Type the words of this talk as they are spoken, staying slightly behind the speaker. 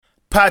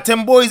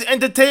Pattern Boys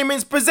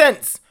Entertainment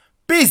presents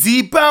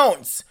Bizzy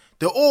Bounce,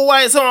 the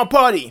all-white summer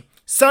party,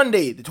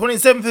 Sunday the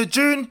 27th of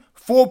June,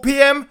 4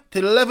 p.m.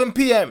 till 11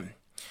 p.m.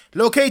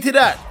 Located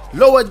at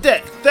Lower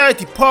Deck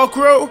 30 Park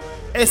Row,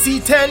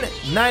 SE10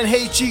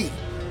 9HE.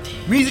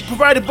 Music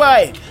provided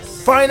by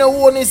Final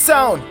Warning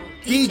Sound,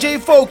 DJ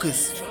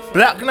Focus,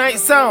 Black Knight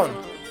Sound,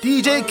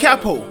 DJ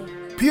Capo,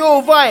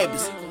 Pure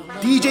Vibes,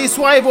 DJ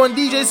Swive on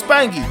DJ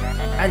Spangy,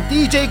 and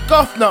DJ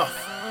Guffnuff.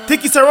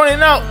 Tickets are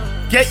running out.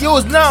 Get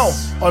yours now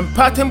on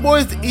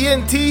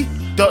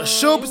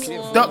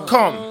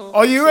patternboysent.shubs.com.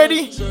 Are you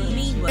ready?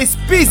 It's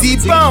Bizzy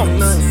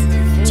Bounce.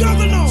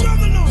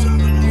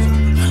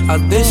 I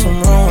did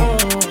some wrong,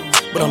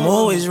 but I'm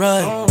always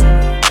right.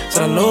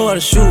 Said I know how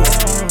to shoot,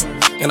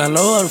 and I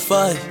know how to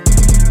fight.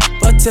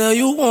 If I tell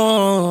you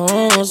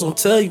once, I'll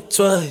tell you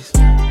twice.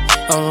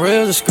 I'm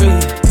real discreet,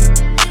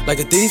 like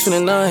a thief in the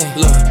night.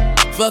 Look,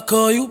 if I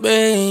call you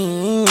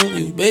babe,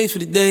 you babe for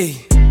the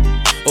day,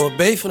 or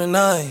babe for the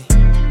night.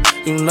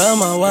 You not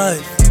my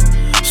wife.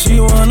 She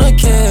wanna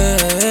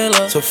kill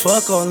her, so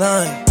fuck all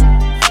night.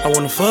 I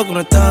wanna fuck on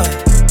the thigh,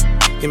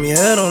 give me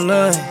head all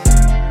night.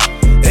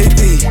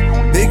 AP,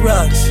 big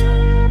rocks,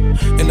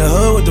 in the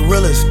hood with the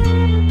realest.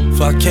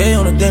 5K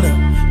on the dinner,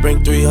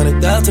 bring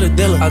 300 down to the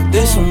dealer. I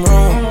did some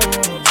wrong,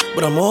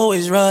 but I'm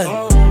always right.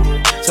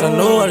 Said I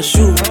know how to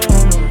shoot,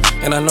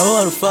 and I know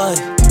how to fight.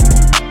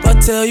 If I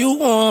tell you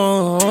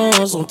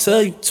once, I'll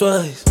tell you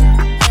twice.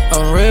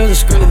 I'm real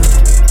discreet,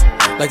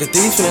 like a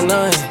thief in the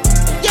night.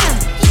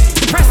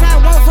 Price I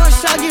want for a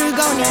show, you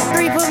gon' need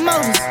 3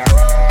 promoters.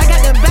 I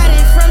got the body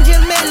from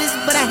Jim Ellis,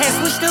 but I had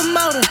switched the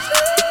motor.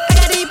 I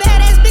got these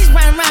badass bitch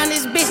riding around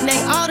this bitch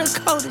named all the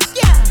coders.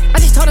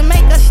 I just told her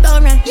make a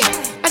story.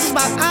 I just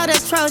bought all the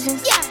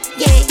Trojans.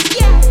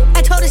 I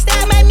told her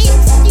style my mix.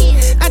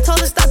 I told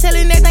her stop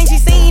telling everything she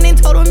seen and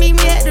told her meet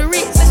me at the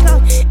Ritz.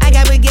 I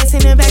got baguettes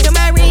in the back of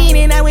my ring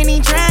and I went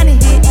in trying to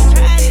hit.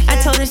 I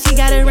told her she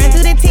gotta run to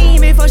the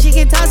team before she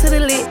can talk to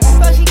the lit.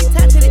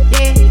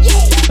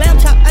 Lamb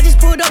chop, I just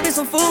pulled up in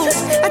some food.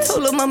 I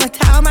told her mama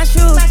tie all my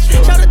shoes.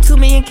 Showed her 2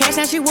 million cash,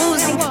 now she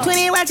woozy.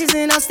 20 watches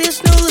and I'm still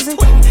snoozing.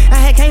 I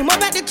had came up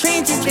out the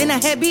trenches, then I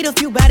had beat a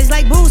few bodies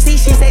like Boosie.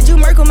 She said you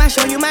Merkle, I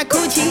show you my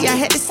coochie. I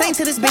had to sing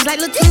to this bitch like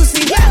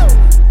Latusi.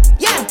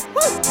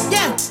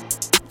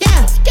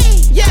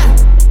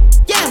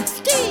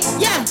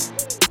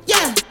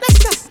 Let's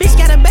go. Bitch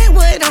got a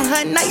backwood on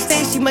her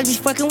nightstand. She must be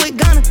fucking with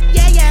Gunna.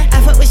 I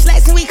fuck with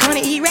slacks and we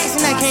gonna eat rats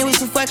and I came with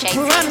some fucking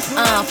piranhas.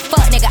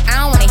 Fuck nigga, I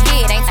don't wanna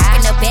hear it. Ain't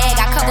talking the bag,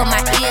 I cover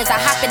my ears. I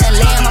hop in the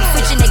lamb, I'm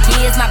switching the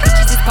gears. My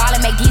bitches is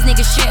ballin', make these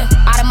niggas shit.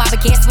 Out of my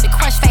baguettes with a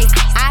crush face.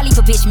 I leave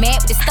a bitch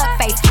mad with a stuck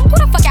face. Who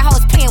the fuck y'all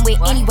hoes playing with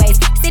anyways?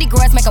 City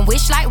girls make them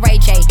wish like Ray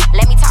J.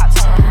 Let me talk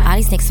to them. All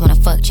these niggas wanna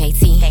fuck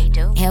JT. They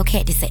do.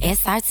 Hellcat, this a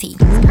SRT.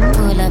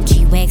 Pull up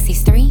G-Wag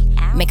 6'3",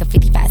 make a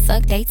 55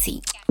 suck they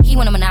teeth. He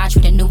wanna menage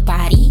with a new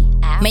body.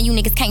 Man, you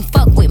niggas can't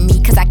fuck with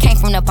me, cause I came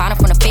from the bottom,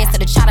 from the fence to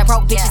the chopper.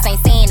 Broke bitches ain't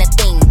saying a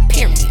thing,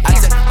 period. I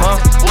said, what?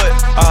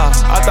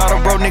 I thought a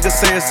bro nigga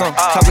said something.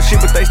 Talkin'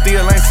 shit, but they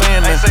still ain't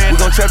saying nothing. We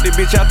gon' trap this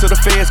bitch out till the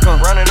feds come.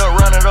 Run it up.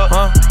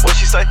 What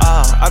she say?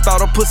 I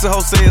thought a pussy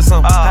hoe said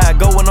something. How I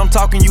go when I'm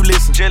talking, you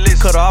listen.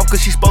 Cut her off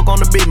cause she spoke on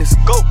the business.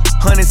 Go.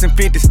 100s and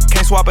 50s,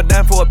 can't swap it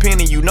down for a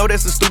penny. You know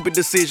that's a stupid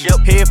decision.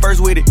 Head first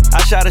with it.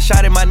 I shot a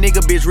shot at my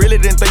nigga, bitch. Really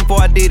didn't think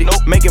before I did it.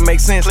 Make it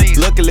make sense. Please.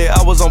 Luckily,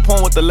 I was on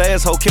point with the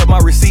last hoe. Kept my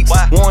receipts.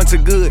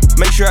 Warranted good.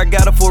 Make sure I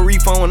got her for a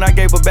refund when I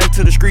gave her back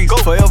to the streets. Go.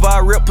 Forever I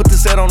rep, put the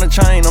set on the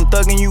chain. I'm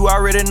thugging you,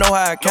 already know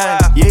how I came.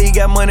 Yeah, he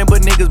got money,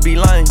 but niggas be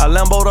lame. I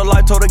Lambo'd her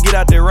life, told her get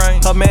out that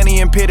rain. Her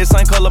manny and petty,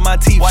 same color my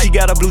teeth. White. She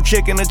got a blue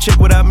chick and a chick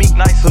without me.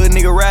 Nice. Hood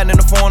nigga riding in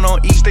the phone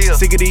on E. Still.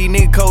 Sick of these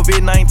niggas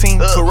COVID-19.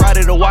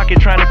 Karate to walk it,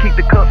 trying to kick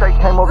the cup.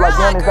 Came up like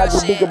Giannis, I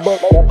just big a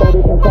buck. I throw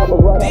this on top of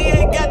right. He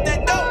ain't got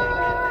that dope.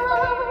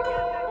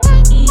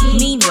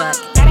 Meanwhile,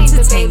 that ain't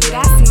the baby,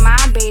 that's my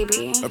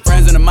baby. Her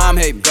friends and her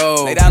mom hate me.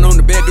 Go. Lay down on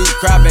the bed, do the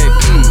cry, baby.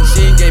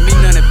 She ain't gave me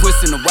none that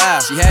pussy in a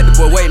while. She had the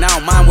boy waiting, I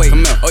don't mind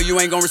waiting. Oh,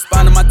 you ain't gon'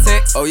 respond to my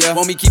text? Oh, yeah.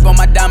 Want me keep on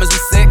my diamonds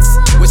with sex?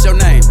 What's your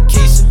name?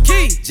 Keisha,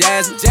 Key,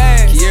 Jasmine,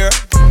 Kiera,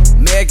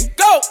 Megan,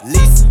 go,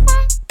 Lisa,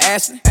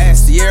 Ashley,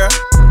 Sierra,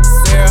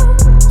 Sarah.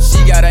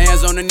 She got her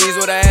hands on her knees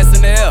with her ass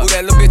in the air. Who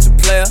that little bitch a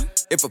player?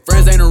 If her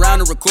friends ain't around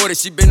to record it,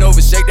 she been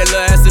over, shake that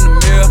little ass in the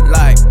mirror.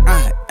 Like,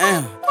 I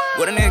am.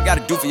 What a nigga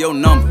gotta do for your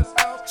number?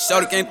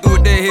 Shorty came through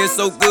with that hair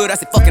so good, I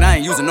said, fuck it, I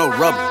ain't using no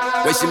rubber.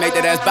 Way she make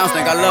that ass bounce,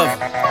 think I love her.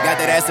 Got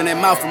that ass in that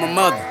mouth from her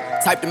mother.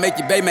 Type to make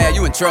you bae mad,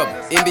 you in trouble.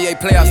 NBA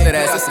playoffs, that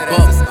ass, it's a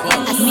bubble.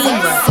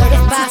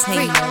 certified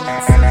free,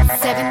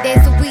 7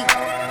 days a week.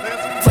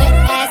 Wet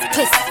ass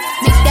pussy,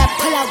 make that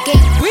pull out gate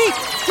weak.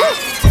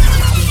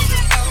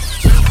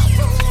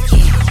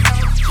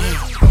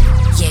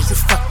 Yeah, you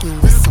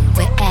fucking with some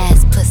wet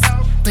ass pussy.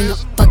 Bring a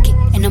bucket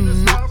and a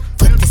mop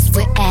for this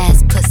wet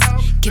ass pussy.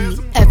 Give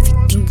me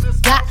everything you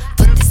got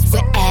for this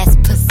wet ass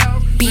pussy.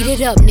 Beat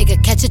it up,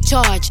 nigga, catch a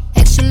charge.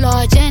 Extra extra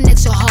large and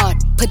extra hard.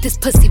 Put this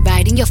pussy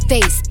right in your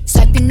face.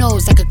 Swipe your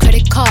nose like a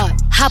credit card.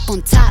 Hop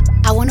on top,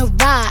 I wanna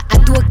ride. I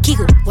do a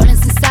giggle, what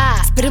is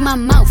inside? Spit in my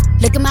mouth,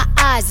 look in my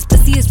eyes. This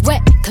pussy is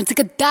wet, come take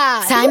a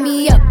dive. Tie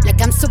me up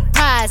like I'm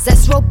surprised,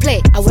 that's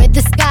roleplay. I wear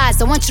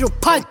disguise, I want you to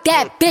park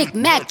that Big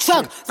Mac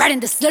truck right in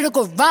this little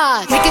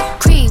garage. Make it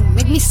cream,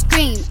 make me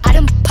scream. Out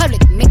in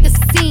public, make a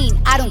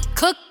scene. I don't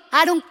cook,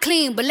 I don't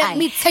clean, but let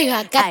me tell you,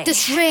 I got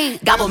this ring.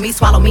 Gobble me,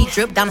 swallow me,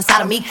 drip down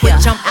inside of me. Quick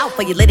jump out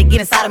for you, let it get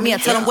inside of me. I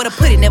tell them where to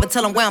put it, never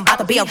tell them where I'm about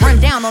to be. I run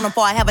down on them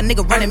before I have a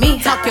nigga running me.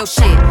 Talk your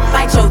shit,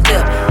 bite your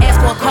lip, ask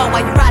for a call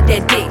while you ride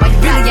that dick. Why you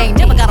really ain't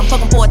never got him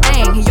fucking for a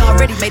thing. He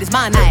already made his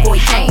mind up before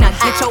he came. Now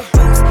get your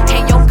boots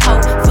and your coat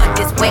for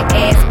this wet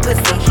ass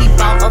pussy. He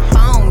bought a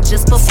phone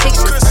just for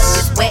pictures of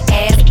this wet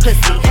ass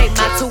pussy. Pay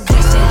my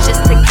tuition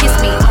just to kiss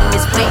me on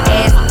this wet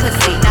ass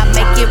pussy. Now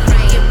make it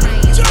rain.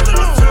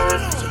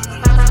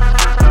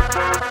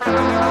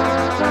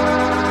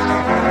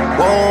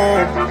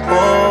 Whoa,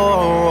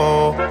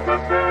 whoa,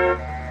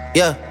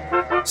 yeah.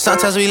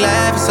 Sometimes we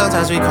laugh and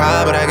sometimes we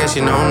cry, but I guess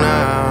you know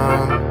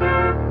now,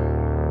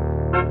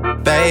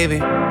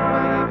 baby.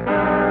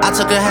 I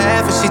took a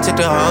half and she took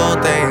the whole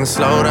thing.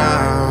 Slow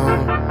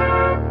down,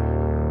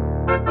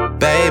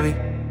 baby.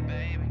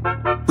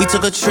 We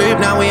took a trip,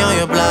 now we on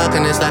your block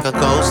and it's like a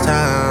ghost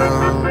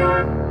town,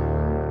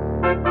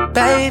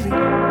 baby.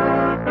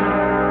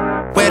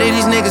 Where did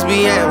these niggas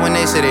be at when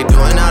they say they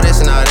doing all this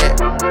and all that?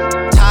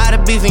 Tired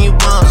of beefing you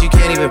bums, you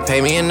can't even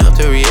pay me enough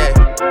to react.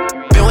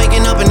 Been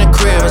waking up in the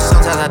crib and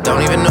sometimes I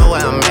don't even know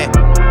where I'm at.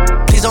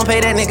 Please don't play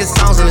that nigga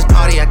songs in this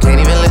party, I can't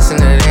even listen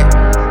to that.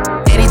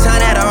 Anytime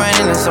that I run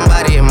into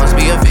somebody, it must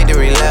be a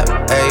victory lap.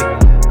 Ayy,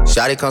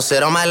 shawty come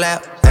sit on my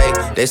lap.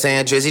 Ayy, they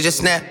saying Drizzy just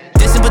snap.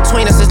 This in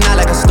between us is not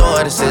like a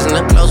store, this isn't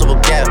a closable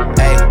gap.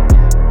 Ayy,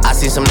 I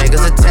see some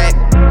niggas attack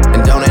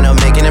and don't end up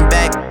making it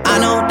back. I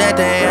know that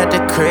they at the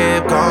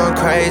crib going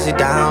crazy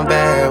down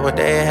bad. What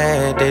they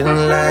had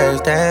didn't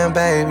last, damn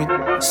baby.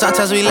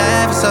 Sometimes we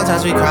laugh and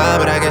sometimes we cry,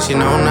 but I guess you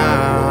know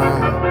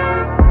now,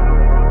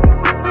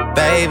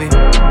 baby.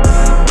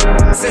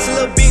 Sexy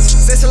little bitch,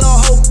 sexy little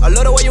hoe. I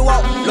love the way you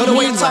walk, love the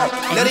way you talk.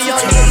 Let a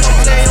young nigga come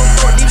play your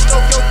throat, deep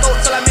stroke your throat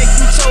till I make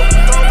you choke.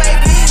 Throw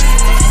baby,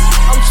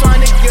 I'm trying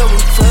to give them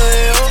to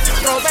you.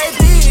 Throw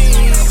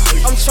baby,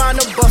 I'm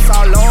trying to bust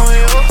all on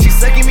you. She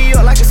sucking me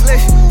up like a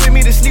selection. Put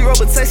me to sleep,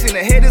 robotation,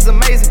 the head is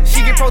amazing.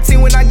 She get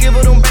protein when I give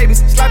her them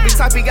babies. Sloppy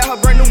toppy, got her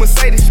brand new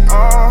Mercedes.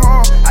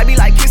 I be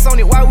like kiss on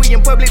it while we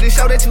in public to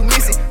show that you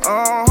miss it.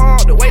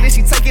 The way that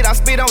she take it, I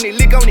spit on it,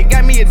 lick on it,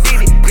 got me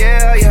addicted.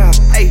 Yeah, yeah,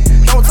 hey,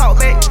 don't talk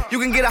back. You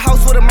can get a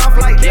house with a mouth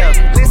like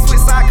that. Let's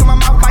switch side, cause my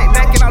mouth bite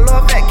back. And I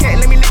love that cat,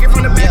 let me lick it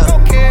from the back.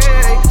 Okay,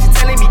 she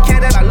telling me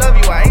cat that I love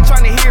you, I ain't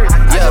trying to hear it.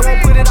 I just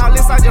won't put it all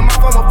inside your mouth,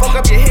 I'ma fuck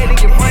up your head and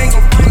your brain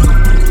gon'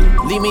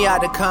 Leave me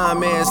out the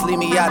comments, leave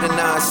me out the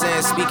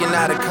nonsense. Speaking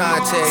out of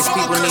context,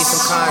 people need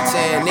some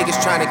content. Niggas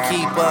trying to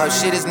keep up,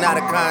 shit is not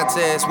a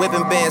contest.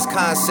 Whipping bands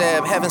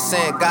concept, heaven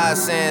sent, God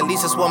sent. At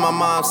least that's what my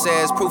mom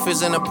says, proof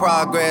is in the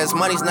progress.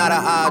 Money's not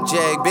an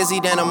object, busy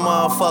than a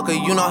motherfucker.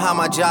 You know how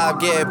my job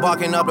get,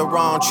 barking up the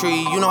wrong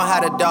tree. You know how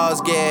the dogs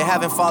get,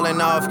 haven't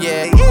fallen off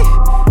yet.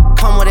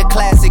 Come with a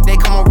classic, they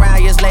come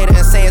around years later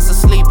and say it's a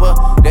sleeper.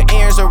 The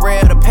earrings are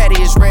real, the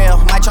petty is real.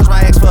 Might charge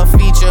my ex for a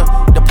feature.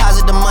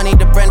 Deposit the money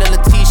to Brenda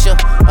Letitia,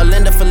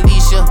 Alinda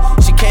Felicia.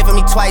 She came for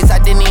me twice, I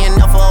didn't even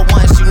know for her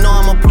once. You know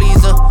I'm a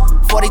pleaser.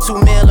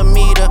 42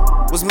 millimeter,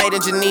 was made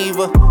in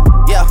Geneva.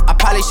 Yeah, I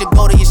probably should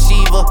go to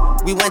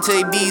Yeshiva. We went to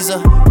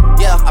Ibiza.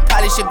 Yeah, I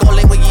probably should go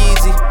link with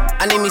Yeezy.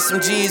 I need me some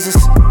Jesus.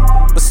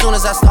 But soon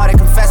as I started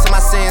confessing my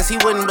sins, he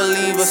wouldn't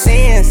believe us.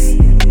 Sins,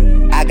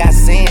 I got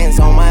sins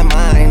on my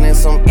mind and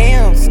some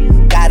M's.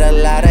 Got a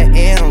lot of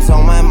M's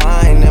on my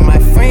mind and my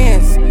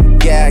friends.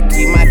 Yeah, I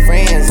keep my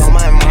friends on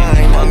my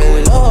mind. I'm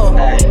in love,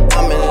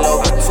 I'm in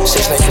love with two.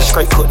 6 niggas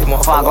straight cook them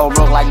motherfuckers. If I go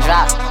broke like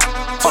Jock,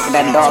 fucking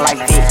that dog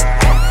like this.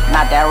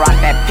 Not that rock,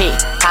 that pit.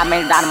 How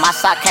many down in my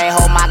sock can't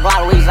hold my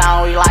Glock? Louise, I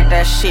don't really like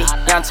that shit.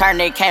 Young turn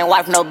nigga can't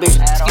wipe no bitch.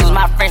 Excuse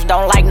my French,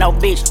 don't like no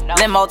bitch.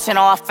 Limo 10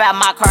 on fat,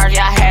 my cars,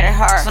 yeah, I had it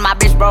hurt. So my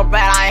bitch broke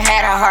bad, I ain't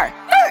had her hurt.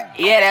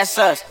 Yeah, that's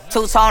us.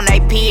 Two-tone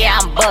AP, yeah,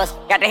 I'm bust.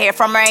 Got to hear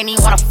from her, ain't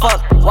even wanna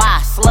fuck.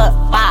 Why? Slut,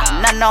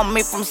 bop. Nothing on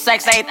me from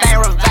sex, everything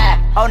revive.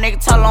 Old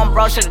nigga told him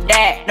bro should've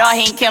died. Dog,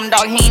 he ain't Kim,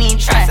 dog, he ain't even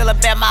try. Still a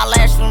bet my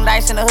last shooting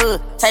dice in the hood.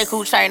 Take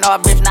who chain, no, a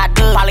bitch not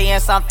good. Probably in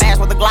some fast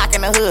with a Glock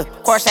in the hood.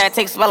 Of course, had to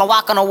take a spell and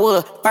walk on the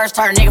wood. First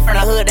turn nigga from the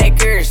hood, they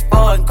curious.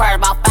 Fucking cars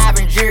about 5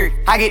 and jury.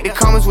 I get the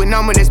comments with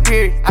number that's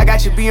period. I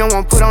got your B on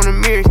one, put on the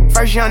mirrors.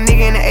 First young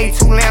nigga in the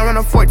A2 land, run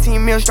a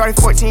 14 mil, started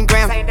 14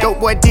 grams. Dope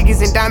boy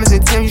diggies and diamonds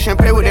and Tim. You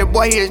shouldn't play with that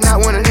boy, he is not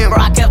one of them. Bro,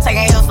 I kept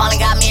taking L's, finally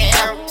got me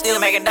an M. Still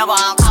make a double,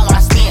 I don't call when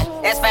I spin.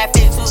 That's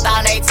 550,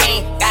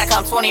 2018. Gotta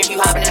come 20 if you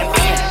hopping in the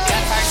bin.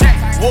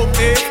 Whoop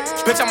it,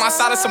 bitch, I'm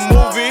outside of some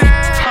movie.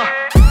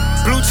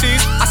 Blue cheese,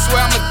 I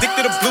swear I'm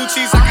addicted to blue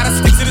cheese. I gotta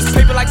stick to this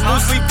paper like blue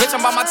sleep. Bitch,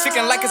 I'm by my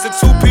chicken like it's a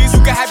 2-piece.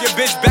 You can have your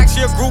bitch back, she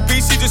a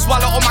groupie. She just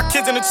swallow all my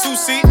kids in a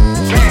 2-seat.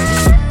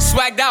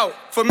 swagged out.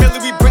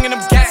 Familiar, we bringing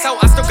them gas out.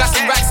 I still got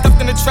some racks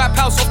stuffed in the trap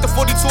house. Off the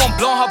 42, I'm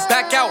blowing her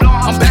back out.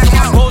 I'm back on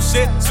my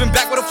bullshit, spin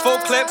back with a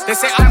full clip. They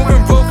say I'm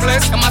moving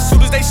ruthless, and my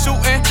shooters they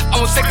shooting. I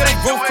won't take her, they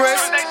roof,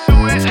 Chris.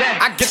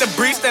 I get the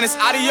breeze, then it's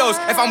adios.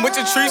 If I'm with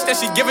your trees, then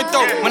she give it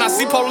though. When I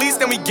see police,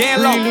 then we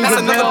gang low.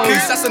 That's another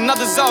piece, that's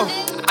another zone.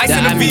 Ice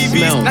in the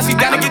BBs, now she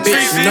down to get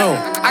treated.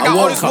 I got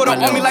all this water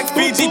on me like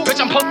Fiji.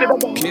 Bitch, I'm posted up.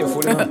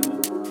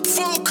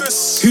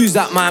 Focus. Who's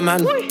that, my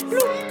man?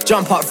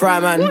 Jump up, fry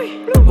man.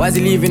 Why is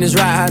he leaving his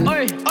right hand?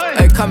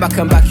 Hey, come back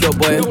and back your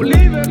boy.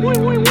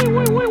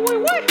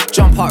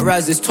 Jump up,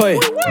 rise this toy.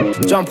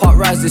 Jump up,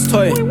 rise this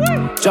toy.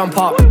 Jump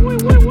up.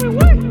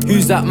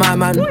 Who's that, my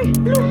man?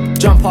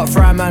 Jump up,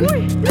 fry man.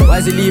 Why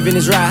is he leaving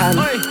his right hand?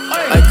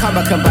 Hey, come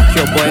back and back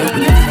your boy.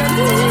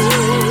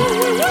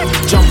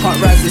 Jump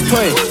up, rise this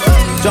toy.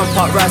 Jump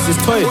up, rise this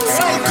toy.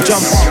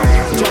 Jump up.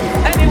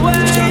 Anyway.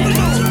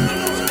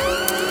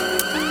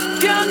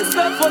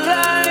 Gangsta for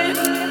life.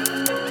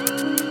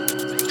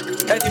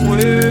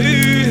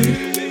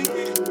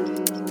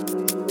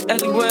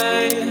 Anyway,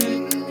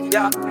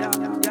 yeah.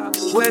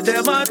 Where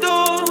them I do,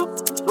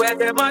 where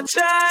them I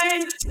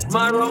try.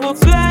 My road will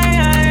fly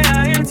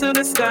high into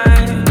the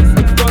sky.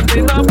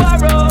 Something I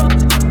borrow,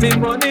 me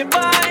money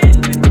buy.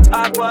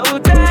 I will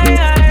die.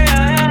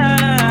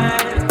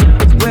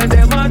 Where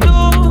them I do,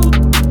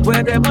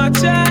 where them I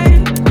try.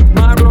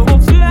 My road will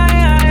fly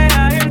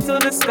high into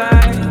the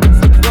sky.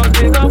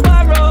 Something I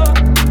borrow,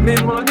 me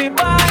money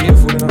buy.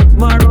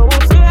 My road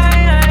will fly.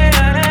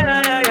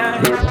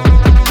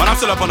 Man, I'm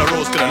still up on the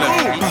roads to the left.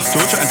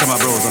 Still chatting to my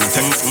bros on the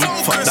text.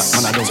 Fuck that,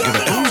 man, I don't give a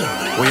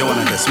F. What you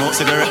wanna get? Smoke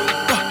cigarette?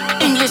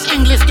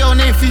 English girl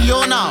named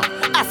Fiona.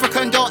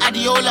 African girl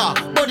Adiola.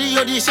 Body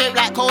yoddy shaped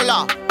like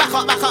cola. Back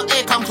up,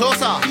 here come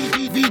closer.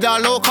 Vida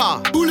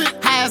loca.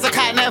 High as a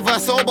cat, never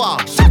sober.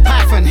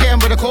 Python, hit him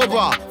with a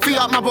cobra. Free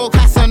up my bro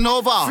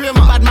Casanova.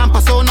 Bad man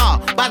persona.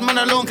 Bad man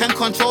alone can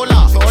control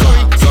her.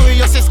 Sorry,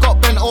 your sis got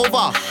bent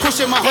over.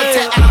 Pushing my hot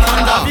tech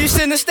anaconda. Have you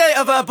seen the state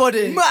of her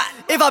body?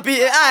 If I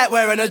beat it, I ain't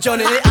wearing a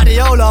Johnny.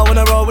 Adiola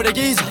wanna roll with a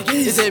geezer.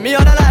 Is it me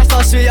or the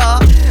lifestyle,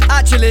 sweetheart?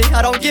 Actually,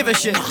 I don't give a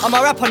shit. I'm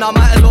a rapper now,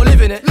 might as well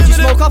live in it. You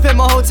smoke up in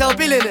my hotel,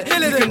 bill in it.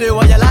 You can do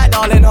what you like,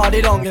 darling,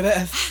 hardy don't give a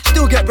F.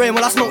 Still get brain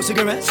while I smoke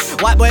cigarettes.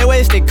 White boy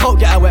wasted, coke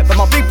get her wet. But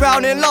my big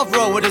brown in love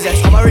roll with a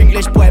zest. I'm a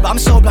English boy, but I'm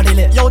so bloody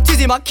lit. Yo,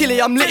 Tizzy, my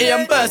killie, I'm litty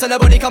and burst. And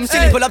nobody come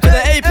silly, pull up to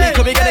the AP.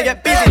 Cause we gonna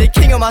get busy, the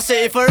king of my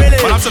city for really.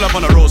 Man, I'm still up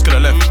on the roads to the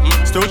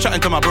left. Still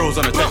chatting to my bros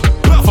on the tech.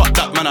 Fuck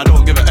that, man, I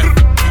don't give a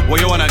F. What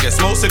you wanna get?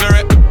 Smoke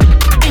cigarette?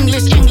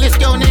 English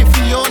girl named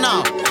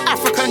Fiona.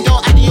 African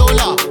girl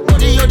Adiola.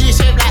 Body yoddy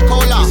shaped like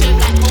cola.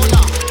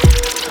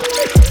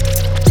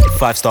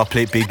 5-star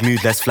plate, big mood,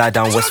 let's fly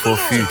down west for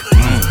food.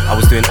 I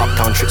was doing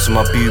uptown trips with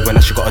my boo when I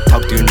should got a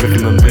tug doing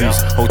rhythm and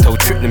booze. Hotel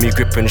trip, let me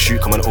grip and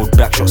shoot, come on old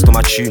back shots to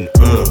my tune.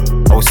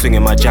 I was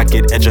swinging my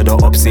jacket, edge of the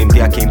up, same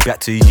day I came back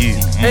to you.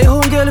 Hey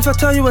home girl, if I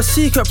tell you a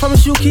secret,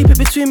 promise you'll keep it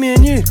between me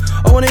and you.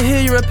 I wanna hear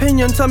your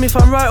opinion, tell me if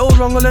I'm right or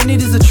wrong, all I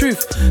need is the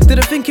truth.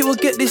 Didn't think it would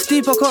get this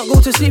deep, I can't go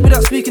to sleep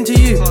without speaking to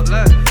you.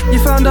 You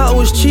found out I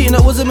was cheating,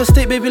 that was a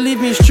mistake, baby, believe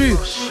me, it's true.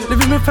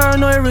 Living with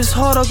paranoia is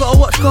hard, I gotta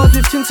watch cars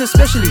with tints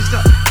especially.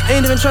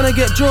 Ain't even trying to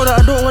get drawn out,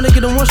 I don't wanna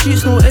get on one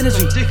sheets, no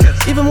energy.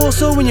 Even more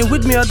so when you're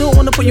with me, I don't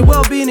wanna put your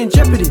well-being in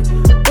jeopardy.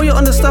 Or you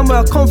understand where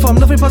I come from,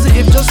 nothing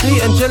positive, just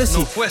hate and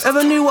jealousy.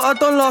 Ever knew what I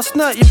done last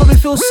night, you probably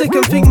feel sick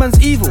and think man's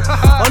evil.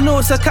 I know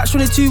it's a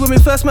catch-22, when we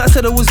first met I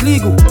said it was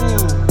legal.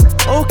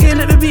 Okay,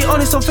 let me be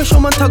honest, I'm official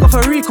man tag off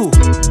a recall.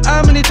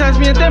 How many times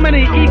me and them and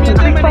they equal?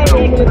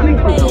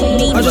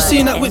 I just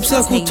seen that whip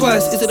circle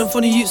twice, is it them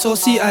funny youths or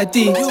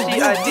CID?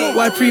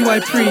 Why pre,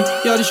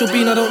 yeah this your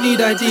bean, I don't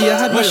need ID. I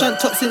had my shank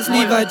top since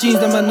Levi jeans,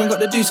 the man done got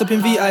the deuce up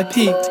in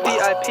VIP.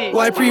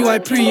 Why pre,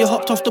 you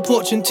hopped off the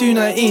porch in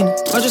 219.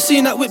 I just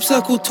seen that whip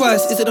circle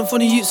twice, is it them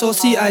funny youths or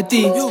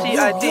CID?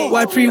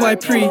 Why pre,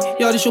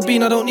 yeah this your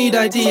bean, I don't need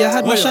ID. I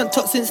had my shank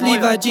top since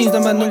Levi jeans, the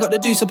man done got the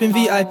deuce up in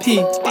VIP.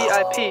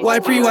 Why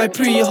pre,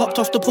 you hopped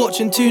off the porch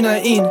in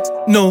 219.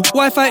 No,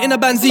 Wi-Fi in a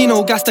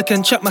Benzino, Gaster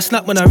can check my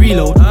snap when I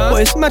reload.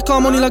 But it's mad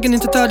calm, only logging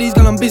into Taddy's,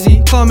 girl I'm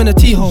busy, calm in a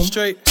T-home.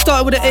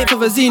 Started with the 8th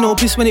of a Zeno,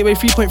 piss when it weighed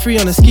 3.3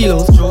 on the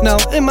skilos. Now,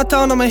 in my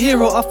town I'm a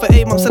hero, off for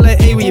 8 months, I like,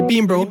 hey, where you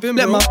been bro?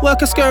 Let my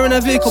worker scare in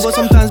a vehicle, but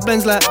sometimes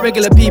Benz like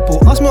regular people.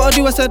 Ask me what I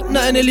do, I said,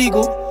 nothing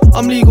illegal.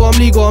 I'm legal.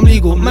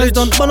 Man's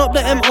done burn up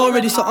the M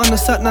already, so on the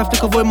sat nav,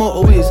 to avoid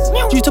motorways.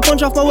 Due to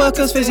punch off my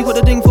workers, face, got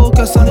the ding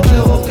focus on it.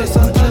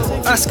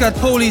 Ascad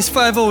police,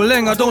 5-0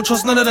 Leng, I don't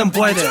trust none of them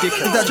boy there.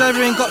 If that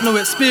driver ain't got no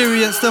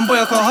experience, then boy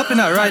I can't hop in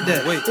that right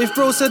there. If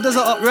bro said there's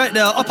a up right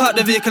there, up out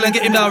the vehicle and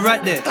get him down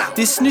right there.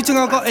 This new thing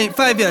I got ain't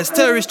 5 years,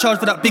 terrorist charge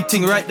for that big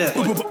thing right there.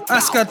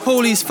 Ascad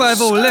police,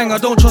 5-0 Leng, I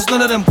don't trust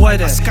none of them boy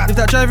there. If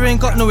that driver ain't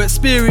got no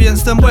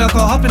experience, then boy I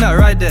can't hop in that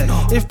right there.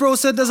 If bro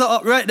said there's a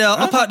up right there,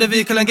 up out the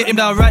vehicle and get him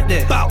down right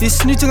there.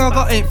 This new thing I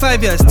got ain't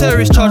 5 years,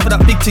 terrorist charge for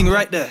that big thing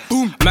right there.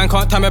 Boom. Man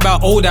can't tell me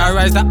about older, I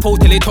rise that pole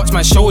till it touch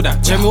my shoulder.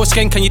 General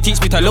skin, can you teach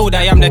me to load?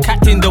 I am the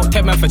captain, don't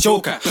take man for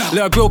joker.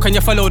 Little bro, can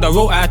you follow the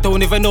road? I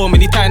don't even know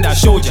many times that I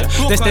showed you.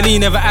 Destiny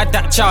never had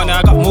that child, now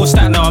I got more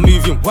stat, now I'm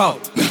moving wow.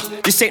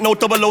 This ain't no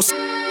 00.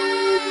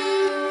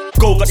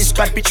 Go, got this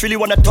bad bitch really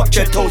wanna touch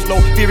her toes. No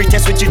theory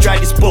test when she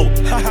drive this boat.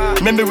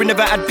 Remember we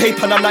never had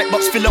paper and our night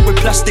box fill up with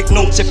plastic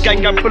notes. If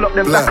gang pull up,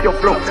 then back your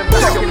flow.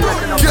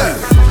 Yeah,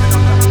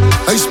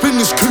 I spin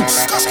this coupe.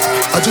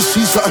 I just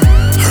see something.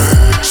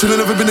 Should've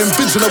never been in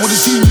Vince and I would've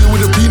seen you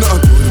with a peanut on.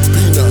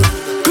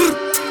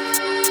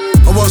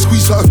 I wanna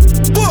squeeze something.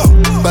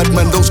 Bad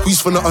man don't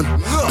squeeze for nothing.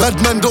 Bad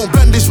man don't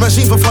brand this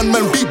machine for fun,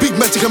 man. Be big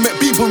man, you can make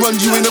people run.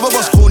 You ain't never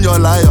bust corn, you're a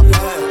liar.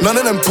 None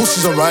of them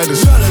pussies are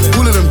riders.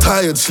 All of them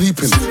tired,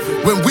 sleeping.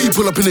 When we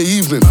pull up in the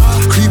evening,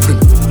 creeping.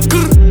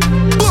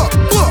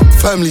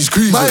 Family's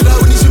grieving. My dad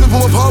when he see me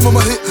put my palm on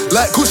my hip.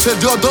 Like Kush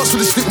said, y'all dance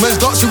with the stick, man's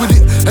dancing with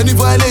it. Any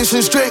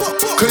violation straight,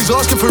 cause he's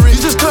asking for it.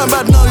 You just turn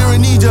bad now, you're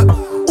in need, yeah.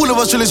 All of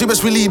us chillin', she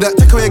best believe that.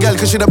 Take away a gal,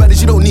 cause she the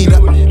baddest, she don't need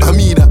that. I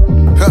mean that.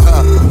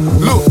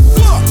 Look,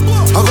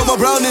 I got my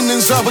browning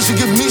inside, but she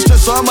give me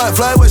stress, so I might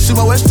fly west. She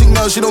my west thing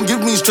now, she don't give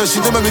me stress.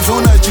 She just make me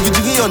feel nice, jiggy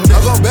jiggy on deck.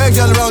 I got bad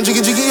gal around,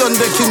 jiggy jiggy on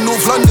deck. In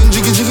North London,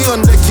 jiggy jiggy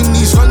on deck. In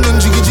East London,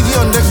 jiggy jiggy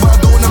on deck. But I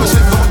don't ever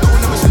slip,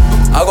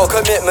 I got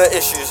commitment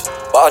issues,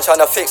 but I'm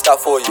tryna fix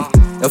that for you.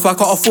 If I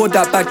can't afford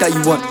that bag that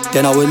you want,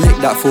 then I will lick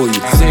that for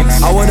you.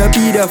 I wanna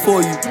be there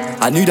for you,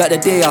 I knew that the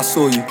day I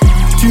saw you.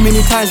 Too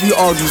many times we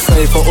argue,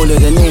 sorry for all of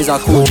the names I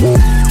called you.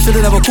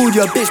 Should've never called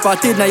you a bitch, but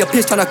I did, now you're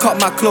pissed tryna cut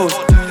my clothes.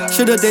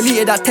 Should've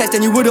deleted that text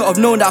and you wouldn't have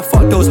known that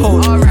fuck those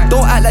hoes.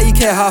 Don't act like you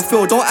care how I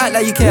feel, don't act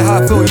like you care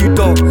how I feel, you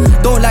don't.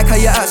 Don't like how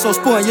you act so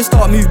spoiled, you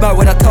start move back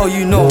when I tell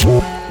you no.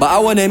 But I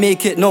wanna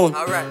make it known,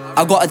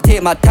 I gotta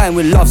take my time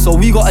with love, so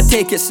we gotta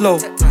take it slow.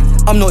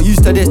 I'm not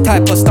used to this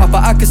type of stuff,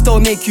 but I can still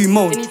make you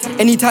moan.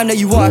 Anytime that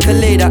you want, I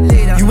can lay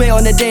that. You wait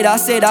on the day that I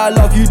say that I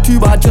love you too,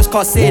 but I just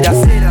can't say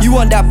that. You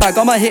want that bag,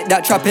 I'ma hit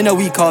that trap in a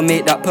week, I'll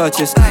make that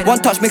purchase. One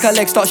touch, make her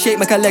leg start shake,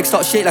 make her leg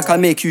start shake like I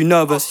make you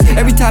nervous.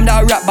 Every time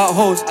that I rap about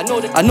hoes, I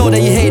know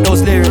that you hate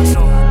those lyrics.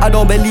 I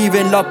don't believe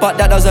in love, but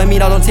that doesn't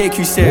mean I don't take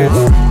you serious.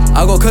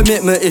 I got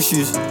commitment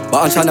issues,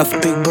 but I'm tryna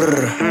big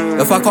brr.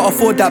 If I can't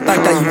afford that bag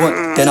that you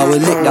want, then I will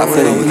lick that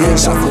for you. Lick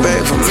something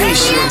back for me,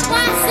 shit.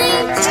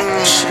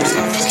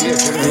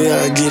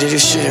 Yeah, I get it,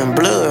 this shit in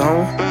blood,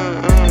 huh?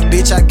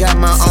 Bitch, I got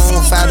my own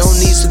fight, don't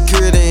need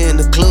security in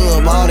the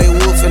club. All they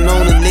wolfing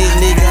on the neck,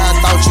 nigga, I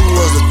thought you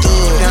was a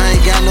thug. I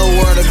ain't got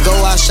nowhere to go,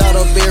 I shot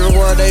up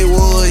everywhere they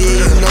was. Yeah,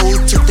 you know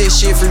who took that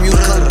shit from you,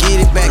 come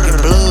get it back in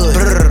blood.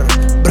 Brr,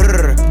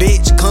 brr,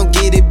 bitch, come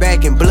get it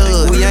back in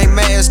blood. We ain't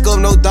mask up,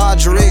 no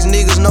Dodger X,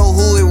 niggas know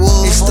who it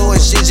was. Extorting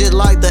shit just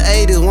like the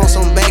 80s, want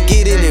some back,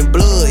 get it in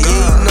blood. Yeah,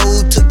 you know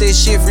who took that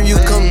shit from you,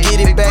 come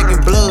get it back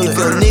in blood. If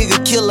a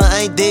nigga killer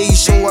ain't dead, you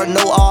should wear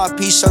no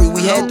RP shirt.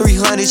 We had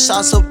 300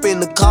 shots up in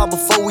the car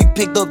before we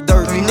picked up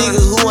dirt. You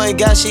niggas who ain't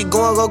got shit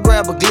going, go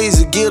grab a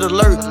glizzy, get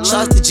alert.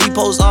 Shots to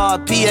G-Post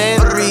RP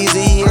and Breezy,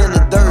 he in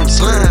the dirt.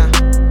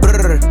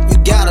 Brr, you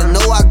gotta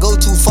know I go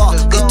too far.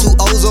 It's 2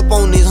 O's up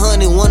on this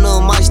 100, one of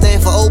them might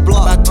stand for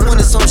O-Block. About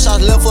 20 some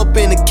shots left up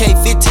in the K,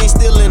 15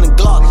 still in the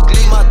Glock.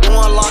 Leave my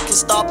door unlocked and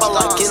stop, I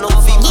like it, no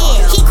feet.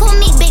 Yeah, he call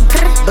me Big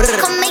Brr,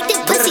 come make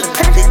this pussy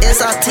brr. The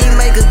SRT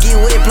maker get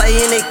wet, play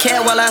in that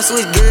cat while I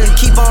switch good.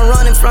 Keep on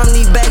running from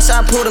these backs,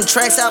 I pull them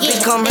tracks out,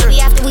 bitch come here.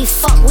 Baby, after we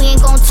fuck, we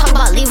ain't gon' talk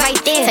about leave right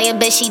there. Tell your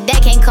bitch she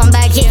dead, can't come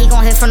back. Yeah, he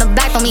gon' hit from the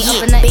back on me,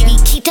 up in the baby,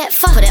 air. Keep that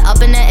fuck, put it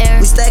up in the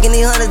air. We stacking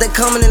these hundreds, they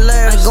coming in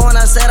layers. Going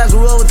outside, I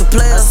grew up with the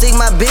players. I stick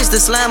my bitch to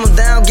slam them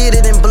down, get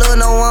it in blood,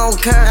 no one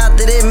don't care.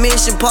 After that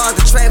mission, park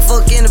the track,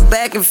 fuck in the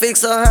back and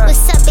fix her hair.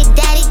 What's up, big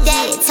daddy,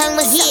 daddy? Tell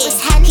me what's up,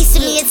 what's happening. He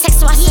sent me a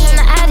text, so I sent him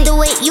the addy. The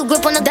way you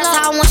grip on the block,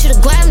 how I want you to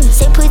grab me.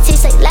 Say pretty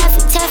taste like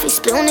Laffy Taffy,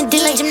 split on the D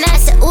like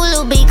gymnastics. I said, ooh,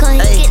 little B, cause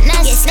he get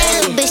nasty. Snake,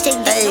 little bitch, they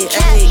get some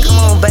cat. Come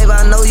on, baby,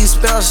 I know you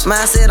special.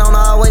 Mindset on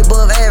all the way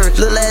above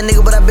average. Little ass nigga,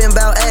 but I been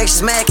about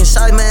action. Smacking,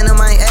 shawty man, them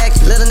ain't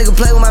action. Let a nigga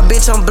play with my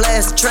bitch on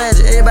blast.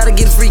 Tragic, everybody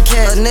get a free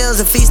cash. Her nails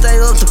and feet stay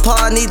up to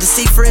par. Need to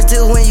see friends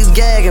till when you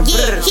gagging.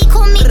 Yeah, he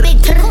call me Big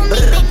Brr, call me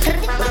Big Brr.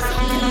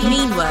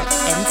 Meanwhile,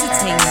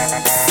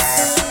 entertainment.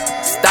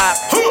 Stop.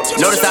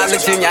 Notice I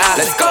looked in your eye.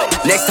 Let's go.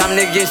 Next time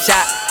nigga get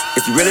shot.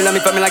 If you really love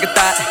me, fuck me like a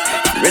thought.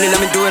 If you really let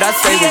me do what I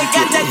say, when you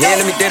get me here,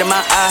 let me dead in my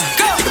eye.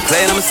 Take a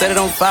play and I'ma set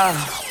it on fire.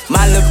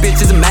 My little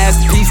bitch is a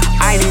masterpiece.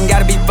 I ain't even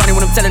gotta be funny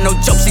when I'm telling no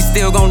jokes. She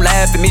still gon'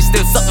 laugh at me.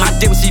 Still suck my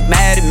dick when she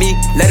mad at me.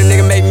 Let a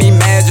nigga make me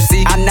mad, you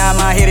see. I nod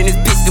my head in this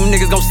bitch. Them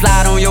niggas gon'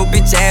 slide on your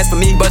bitch ass for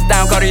me. Bust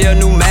down, Cartier,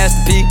 new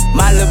masterpiece.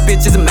 My little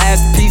bitch is a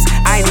masterpiece.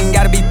 I ain't even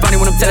gotta be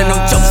funny when I'm telling no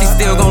jokes. She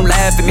still gon'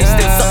 laugh at me.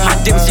 Still suck my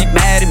dick when she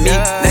mad at me.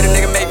 Let a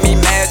nigga make me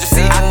mad, you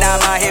see. I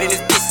nod my head in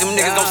this bitch. Them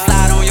niggas gon'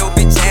 slide on your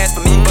bitch ass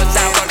for me. Bust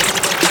down, Cartier.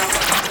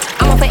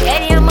 I'm up for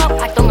Eddie, I'm up.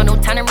 I don't got no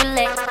time to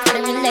relax.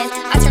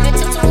 I turn it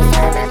 2 to a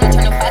 5. I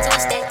turn a 5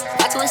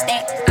 to a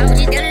stack. I was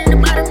just down in the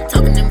bottom,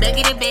 talking them back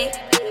in the bed.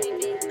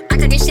 I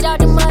cut this shit out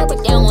the mud, but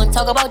they don't wanna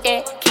talk about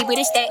that. Keep it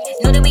a stack.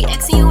 Know that we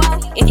Xing you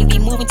out if you be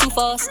moving too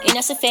fast, and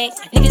that's a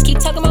fact. Niggas keep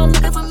talking about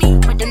looking for me,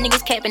 but them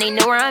niggas capping, they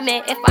know where I'm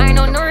at. If I ain't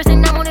on Norris,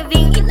 then I'm on a V.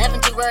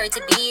 11th word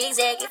to be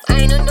exact. If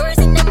I ain't on Norris,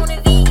 then I'm on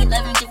a V.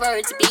 11th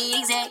word to be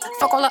exact.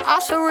 Fuck all the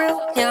ops for real,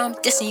 yeah, I'm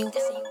dissing you.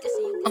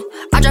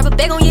 I drop a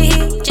bag on your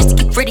head just to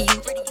get rid of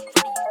you.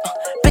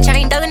 Bitch, I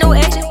ain't dugging no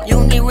action, you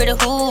don't get rid of.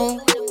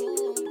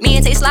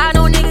 Stay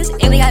sliding on niggas,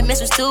 and we got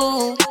missiles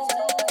too.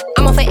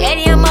 I'm off at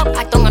 80, I'm up,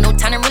 I don't got no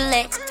time to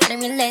relax.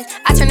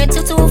 I turn a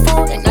 2 to a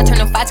 4, then I turn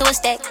a 5 to a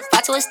stack.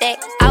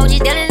 I was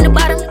just down in the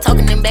bottom,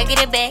 talking them back of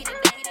the back.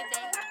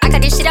 I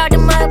got this shit out the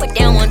mud, but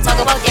they don't wanna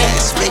talk about that.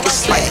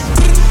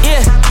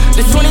 Yeah,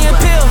 the 20 a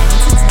pill.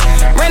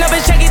 Ran up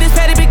and check it, this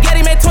patty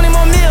spaghetti made 20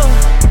 more mil.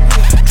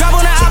 Drop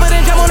on the oppa,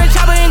 then jump on the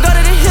chopper and go to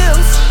the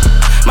hills.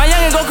 My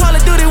youngin' go Call of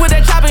Duty with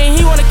that chopper and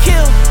he wanna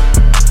kill.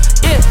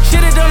 Yeah,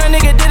 shoulda done a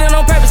nigga, did it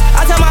on purpose.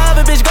 I tell my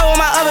other bitch, go with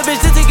my other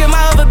bitch, just to give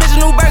my other bitch a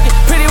new Birkin.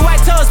 Pretty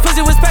white toes,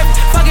 pussy was perfect.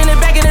 Fucking it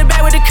back in the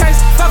back with the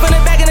curse. Fuck on the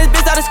back and this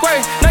bitch out of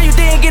squirt. No, you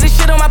didn't get this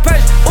shit on my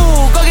purse.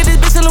 Ooh, go get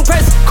this bitch a new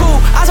purse. Cool,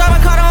 I saw my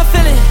car, don't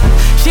feel it.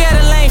 She had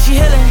a lane, she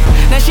healing.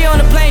 Now she on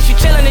the plane, she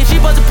chillin'. And she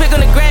supposed to pick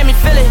on the gram and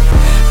feel it.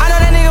 I know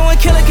that nigga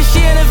won't kill her, cause she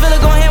in the villa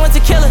going hand with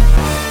the killer.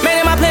 Man,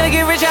 in my plan to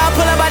get rich, I'll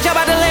pull up, I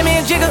jump out the lane, me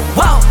and jigger.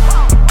 Whoa,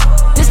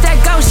 this that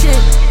ghost shit.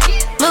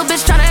 Little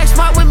bitch tryna act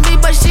smart with me,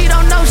 but she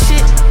don't know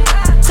shit.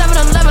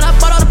 7-Eleven, I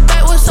bought all the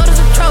backwoods sodas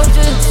and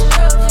Trojans.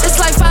 It's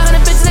like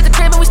 500 bitches at the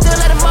crib and we still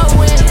let them all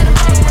win.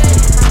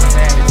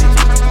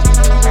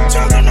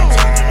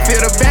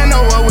 Feel the band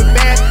over with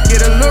bad,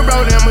 get a little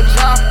bro them a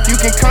job. You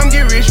can come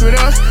get rich with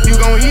us, you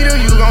gon' eat or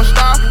you gon'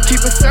 starve.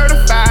 Keep it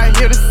certified,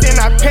 here to sin,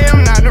 I pay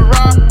them not to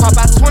rob. Pop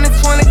out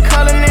 2020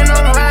 color, and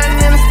I'm riding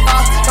in the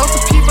star. Those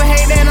some people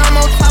hate that I'm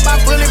on top, I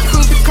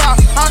bulletproof the car.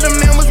 All the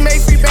members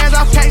make free bands,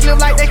 I pack live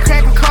like they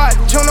crackin' cards.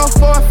 Juno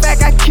for a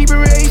fact, I keep it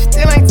real, you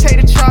still ain't take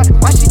the charge.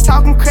 Why she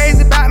talking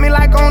crazy about me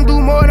like I don't do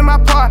more than my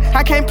part?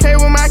 I can't play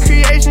with my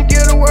creation,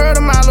 give the word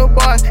to my little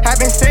boss. I've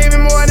been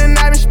saving more than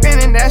I've been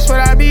spending, that's what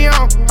I be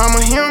on. I'm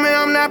a human,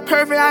 I'm not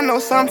perfect, I know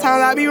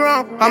sometimes I be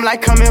wrong. I'm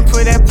like, come and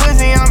put that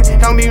pussy on me,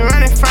 don't be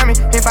running from me.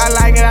 If I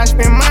like it, I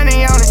spend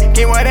money on it,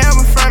 get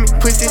whatever from me.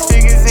 Put these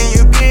figures in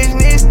your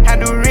business,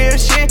 I do real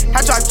shit.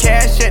 I drop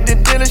cash at the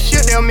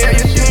dealership, they'll mail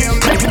your shit.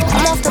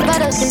 I'm off the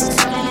better things.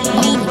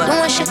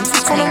 Doing shit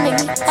that's gonna make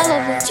me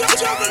elevate.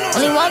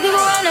 Only one people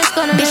around that's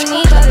gonna make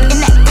me better.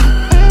 And that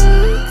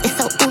it's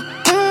so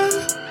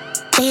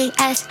They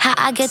ask how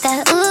I get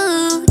that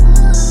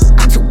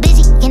I'm too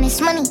busy getting this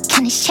money,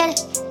 counting this cheddar.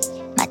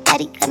 My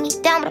daddy let me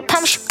down, but I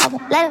promise you I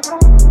won't let him.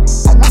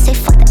 I won't say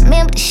fuck that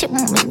man, but this shit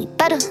won't make me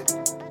better.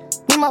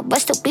 Me my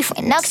breast still beef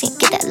right now, cause he ain't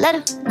get that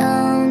letter.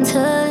 Numb to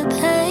the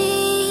pain.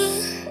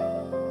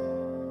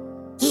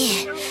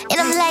 Yeah, and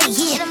I'm like,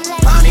 yeah.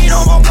 I need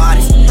no more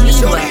bodies, you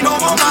sure need no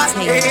more bodies.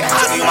 Yeah,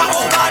 I need my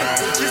whole body,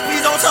 just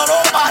please don't tell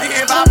nobody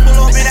if I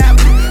pull up in that.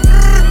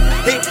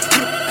 Hey,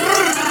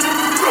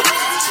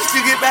 just to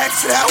get back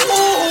to that.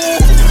 Ooh.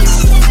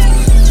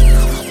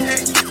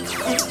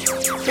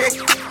 Hey,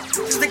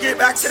 just to get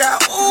back to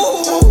that.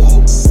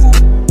 Ooh.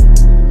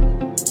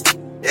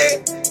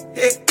 Hey,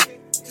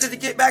 just to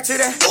get back to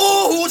that.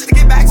 Ooh, just to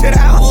get back to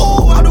that.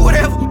 Ooh, I'll do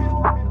whatever.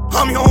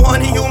 I'm your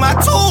one and you my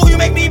two, you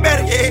make me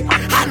better, yeah.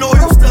 I know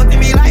you stuck to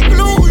me like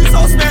glue, you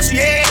so special,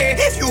 yeah.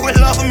 If you in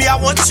love with me, I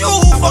want you.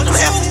 Fuck them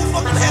heaven.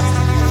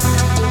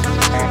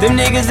 Them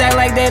niggas act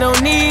like they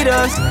don't need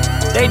us.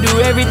 They do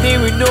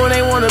everything we do and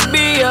they wanna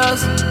be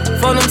us.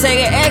 For them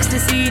taking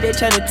ecstasy, they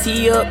tryna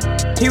tee up.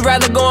 He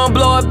rather go and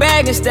blow a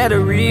bag instead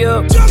of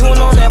re-up. You went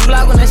on that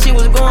block when that shit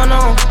was going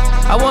on.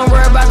 I wasn't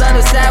worried about the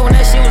other side when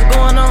that shit was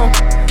going on.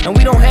 And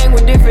we don't hang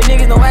with different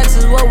niggas, no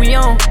access what we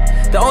on.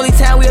 The only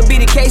time we'll be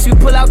the case, we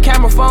pull out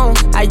camera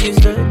phones. I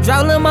used to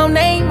draw Lil' Mo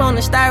name on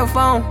the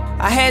styrofoam.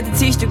 I had to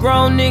teach the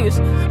grown niggas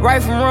right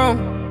from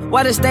wrong.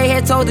 While the state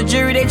had told the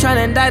jury they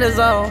tryna indict us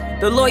all.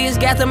 The lawyers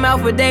got them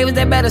out for Davis,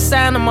 they better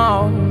sign them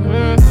all.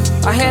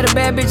 I had a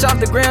bad bitch off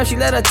the ground, she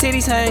let her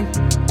titties hang.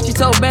 She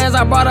told bands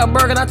I brought her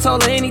burger and I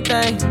told her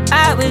anything.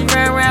 I was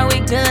running around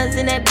with guns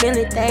in that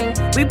Billy thing.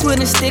 We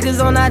putting stickers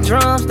on our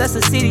drums, that's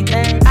a city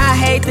thing. I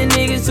hate the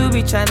niggas who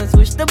be trying to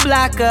switch the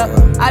block up.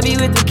 I be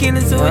with the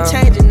killers who would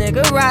change a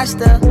nigga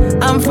roster.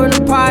 I'm from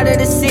the part of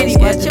the city,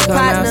 but your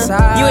partner,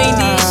 you ain't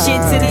did shit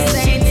to the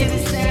same.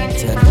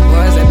 Tell the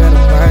boys they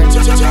better work.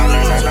 Tell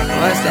the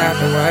boys they have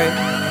to work.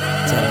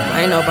 Tell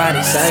them ain't nobody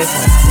safe.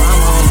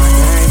 Mama on my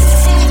game.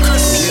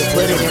 You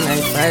put it in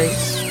their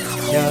face.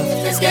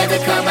 Yeah. It's scared to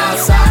come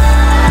outside.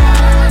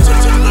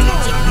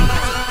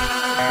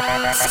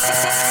 Yeah.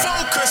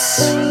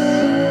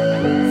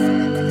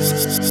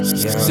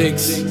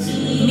 6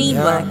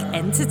 Meatwork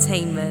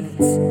Entertainment.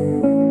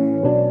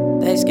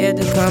 They scared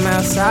to come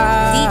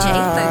outside. DJ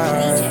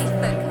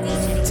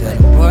Tell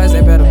the boys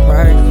they better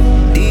pray.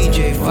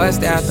 DJ boys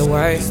they have to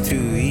work.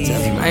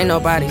 Tell them ain't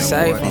nobody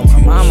safe.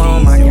 Mama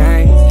on my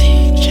game.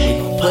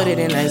 Put it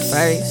in their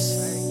face.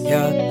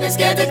 Yeah. They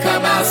scared to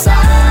come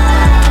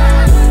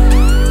outside.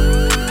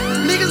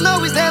 Niggas know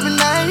we steppin'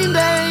 night and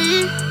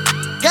day.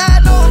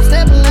 God know I'm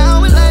steppin'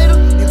 out with later.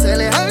 Until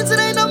it hurts, it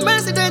ain't no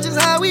mercy, that's just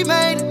how we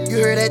made it. You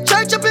heard that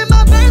church up in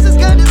my verses,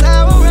 God, that's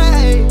how I'm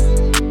raised.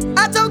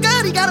 I told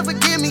God he gotta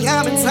forgive me,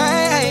 I've been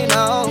insane,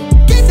 oh.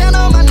 Get down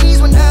on my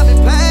knees when I'm in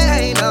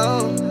pain,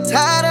 oh.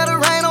 Tired of the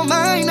rain on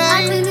my name.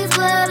 I clean this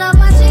blood off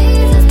my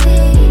Jesus,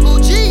 please. Oh,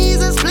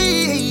 Jesus,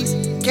 please.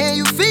 Can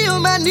you feel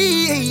my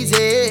needs,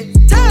 yeah.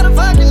 Tired of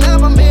fucking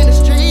up, I'm in the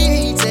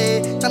streets,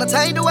 yeah. Tryna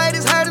take the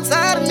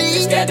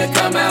scared to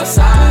come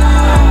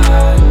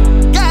outside.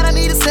 God, I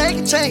need a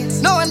second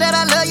chance. Knowing that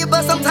I love you,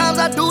 but sometimes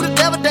I do the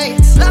devil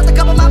dance. Lost a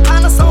couple of my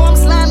partners, so I'm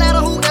sliding out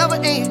of whoever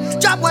in.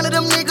 Drop one of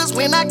them niggas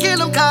when I kill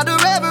them, call the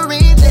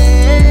reverend.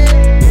 Yeah.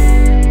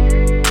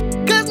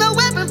 Cause no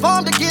weapon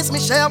formed against me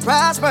shall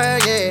prosper,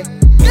 yeah.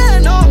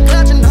 God, know I'm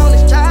clutching on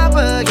this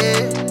chopper,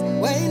 yeah.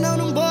 Waiting on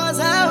them boys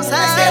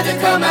outside. Scared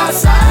to come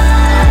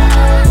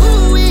outside.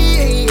 Ooh,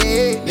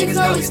 yeah. Niggas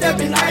always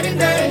stepping night and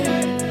day.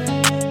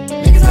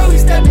 Niggas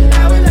always stepping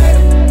now and later.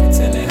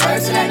 Until it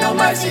hurts, it ain't no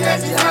mercy,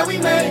 that's just how we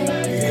made.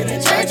 You hear the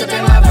church up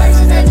in my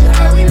verses, that's just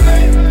how we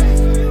made.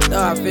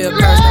 Though I feel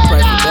cursed, I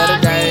pray for better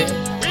days.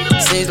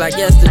 Seems like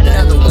yesterday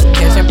I was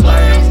catching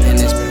plays. And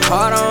it's been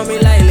hard on me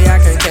lately, I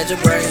can't catch a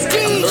break.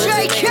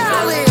 DJ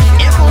Khaled.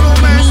 If you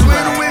don't mess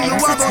with the way you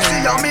are gonna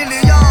see a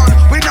million.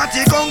 We not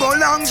the Congo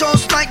long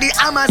just like the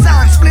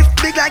Amazon. Split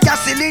big like a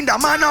cylinder,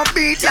 man up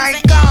beat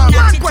like gun.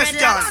 One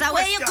question.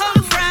 Where you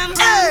come from?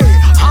 Hey,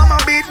 I'm a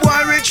beat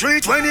boy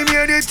retreat when he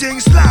made the thing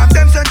slap.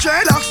 Them say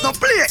dreadlocks no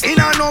play in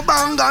a no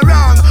banga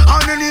wrong.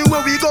 And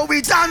anywhere we go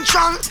we dance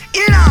strong.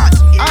 In it.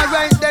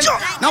 Alright then,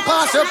 now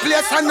pass your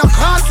place and no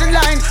cross the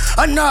line.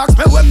 And ask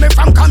me where me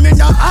from coming,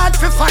 no hard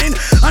to find.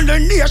 And the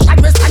nation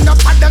we stand up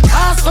at the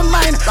cost of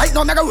mine. Right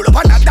now me go roll up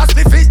on that, that's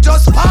me fit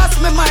just pass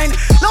me mind.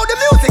 Loud the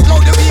music,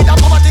 loud the weed, the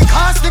poverty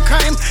cost the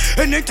crime.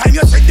 Anytime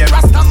you see the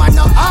Rasta man,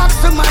 no ask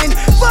to mine.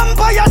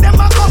 Vampire them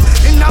a come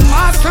in a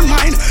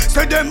mastermind.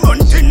 Say them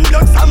hunting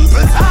blood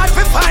samples hard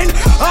to find.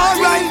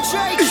 Alright,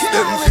 it's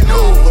them to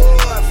know.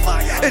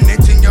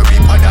 Anything you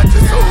reap that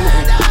you sow.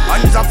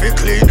 Hands off it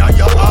clean and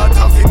your heart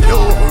off it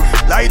pure.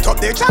 Light up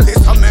the chalice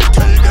and make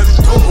tell them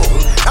to.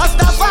 That's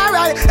the far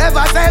right,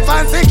 ever safe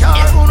and secure.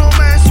 If you don't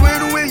mess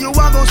with the way you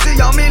are gonna see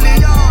a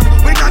million.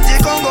 We got the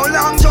Congo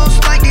long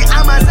just like the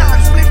Amazon.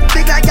 Split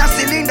big like a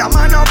cylinder,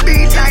 man up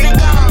beat like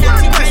gun.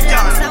 One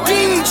question.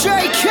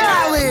 DJ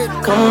Khaled.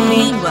 Come with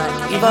me,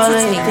 leave all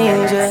of your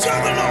things,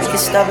 yeah. We can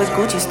stop at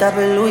Gucci, stop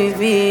at Louis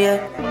V, yeah.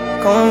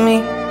 Come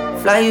with me,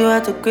 fly you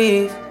out to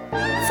Greece.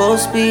 Full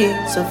speed,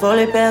 so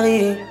volley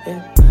Paris,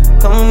 yeah.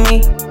 Come with me,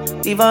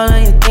 leave all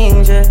of your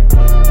things, yeah.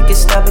 We can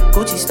stop at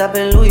Gucci, stop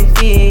at Louis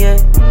V, yeah.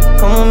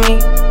 Come with me,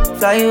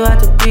 fly you out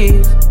to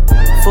Greece.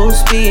 Full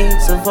speed,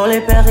 so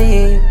volley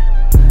Paris.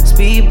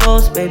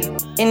 Speedboats, baby,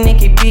 in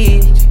Nikki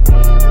Beach.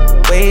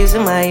 Waves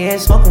in my head,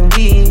 smoking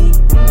weed.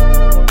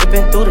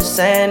 Ripping through the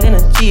sand in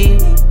a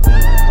Jeep.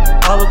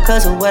 All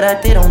because of what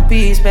I did on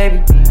beats,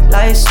 baby.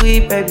 Life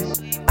sweet, baby,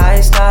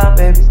 I stop,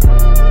 baby.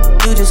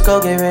 You just go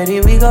get ready,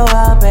 we go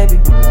out, baby.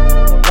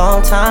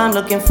 Long time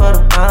looking for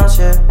the bounce,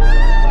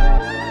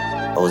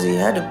 yeah. Ozzy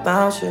had to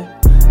bounce, yeah.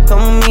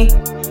 Come with me,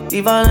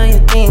 leave all of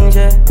your things,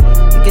 yeah.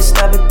 You can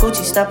stop at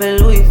Gucci, stop at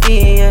Louis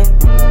V, yeah.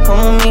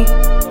 Come with me,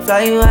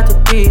 fly you out to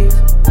Greece.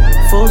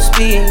 Full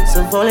speed,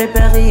 so volley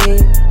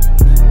Paris.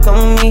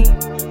 Come with me,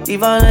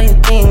 leave all of your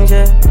things,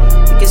 yeah.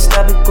 You can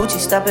stop at Gucci,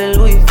 stop at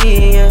Louis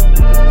V, yeah.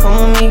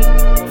 Come with me,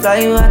 fly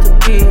you out to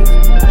Greece.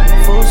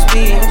 Full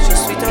speed, je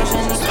suis ton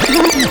génie.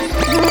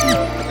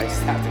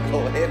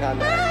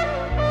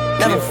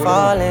 Never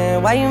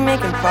falling, why you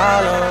making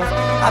problems?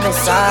 I've been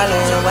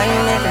silent, why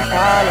you making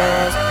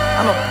problems?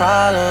 I'm a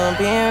problem,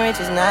 being rich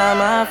is not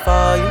my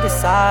fault. You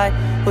decide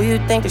who you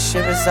think the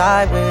ship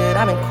reside with.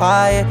 I've been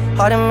quiet,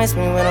 hard to miss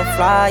me when I'm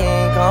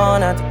flying.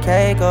 Gone out to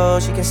Keiko,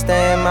 she can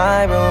stay in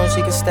my room.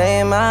 She can stay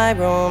in my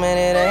room and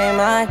it ain't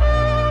mine.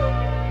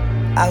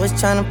 I was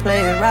trying to play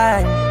it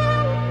right,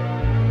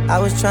 I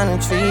was trying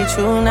to treat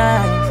you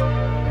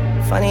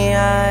nice. Funny I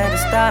had to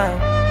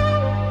stop.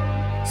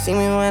 See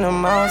me when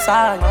I'm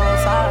outside.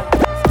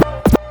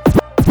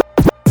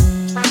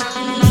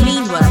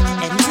 Meanwhile,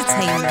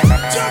 entertainment.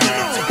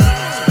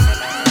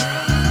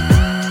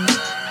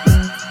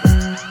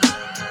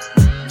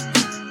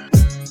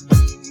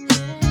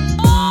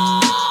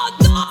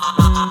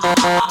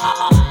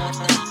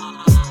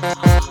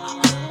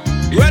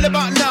 Right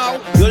about now,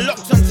 you're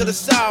locked onto the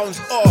sounds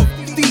of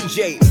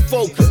DJ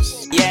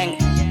Focus. Yang.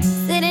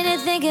 Sitting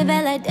and thinking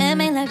about like damn,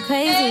 ain't like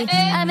crazy.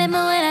 I remember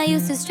when I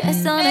used to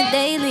stress on a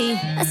daily.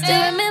 I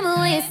still remember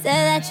when you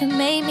said that you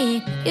made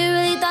me. You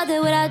really thought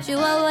that without you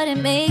I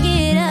wouldn't make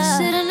it up. I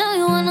should've known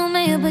you want no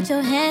man, you put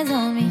your hands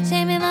on me.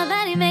 Shaming my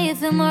body made you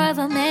feel more of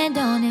a man,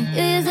 don't it?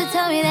 You used to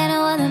tell me that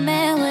no other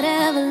man would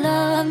ever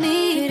love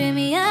me. Treated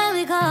me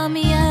ugly, called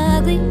me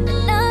ugly.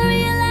 But now I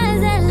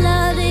realize that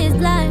love is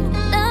blind.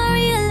 Now I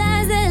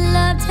realize that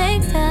love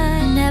takes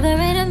time. Never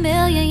in a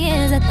million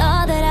years I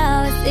thought that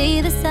I would see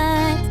the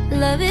signs.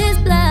 Love is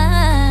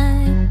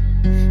blind,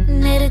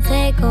 and it'll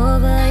take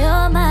over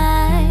your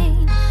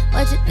mind.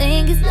 What you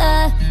think is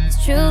love is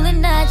truly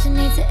not. You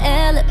need to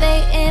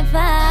elevate and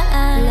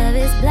find. Love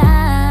is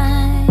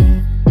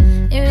blind,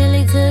 it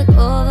really took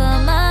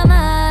over my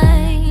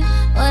mind.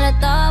 What I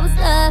thought was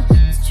love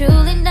was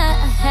truly not.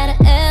 I had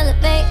to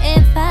elevate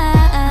and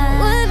find.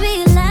 Would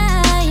be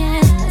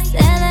lying, I said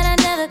that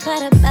I never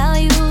cried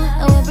about you.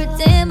 I would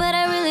pretend, but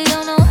I really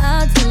don't know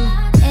how to.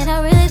 And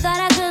I really thought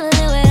I could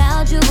live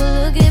without you, but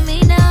look at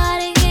me now, I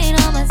done gained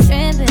all my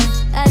strength back.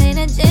 Got in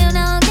the gym,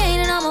 now I'm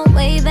gaining all my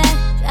way back.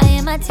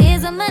 Drying my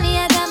tears of money,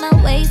 I got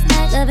my waist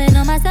snatched.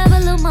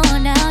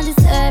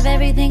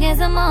 guess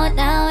I'm on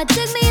now. It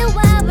took me a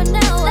while, but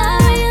now I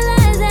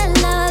realize that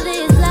love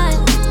is life.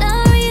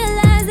 Now I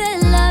realize that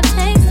love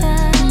takes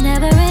time.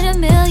 Never in a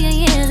million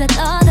years I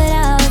thought that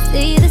I would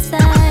see the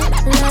sign.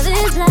 Love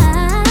is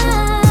life.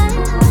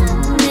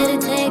 Did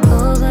it take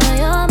over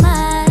your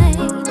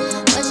mind?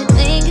 What you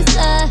think is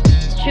love?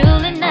 It's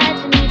truly not.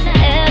 You need to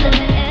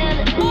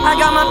elevate. I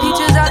got my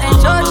peaches out in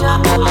Georgia.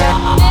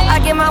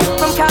 I get my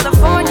from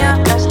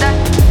California. That's that.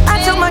 I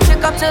took my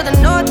chick up to the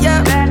north,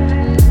 yeah.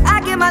 I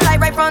get my light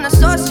right from the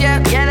source, yeah.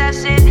 Yeah,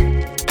 that's it.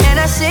 And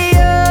I see you,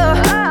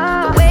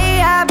 the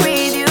way I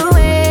breathe you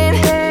in.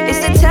 It's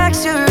the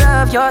texture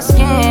of your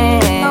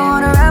skin. I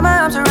wanna wrap my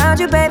arms around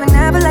you, baby,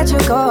 never let you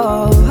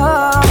go.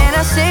 And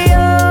I see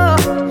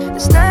you,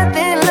 there's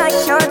nothing like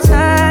your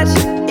touch.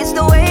 It's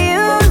the way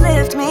you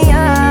lift me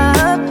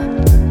up,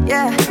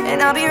 yeah.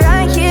 And I'll be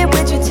right here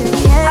with you till the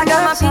end. I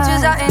got my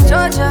peaches out in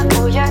Georgia,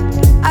 oh yeah.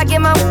 I get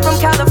my from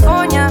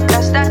California,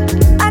 that's that.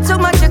 I took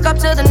my chick up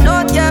to the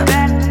north, yeah.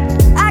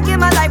 I get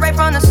my light right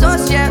from the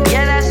source, yeah.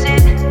 Yeah, that's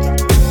it.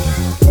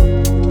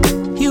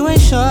 You ain't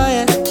sure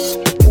yet,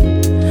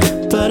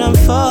 but I'm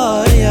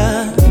for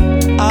ya.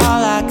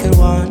 All I could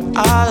want,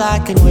 all I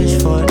could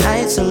wish for.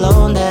 Nights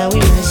alone that we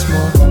miss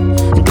more,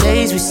 and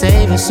days we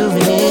save as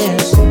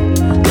souvenirs.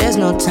 There's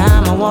no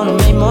time, I wanna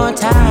make more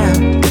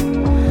time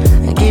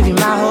and give you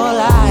my whole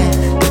life.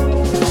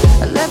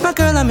 I left my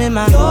girl, I'm in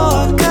my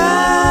Yorker.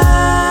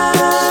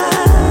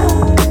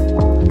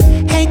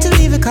 Hate to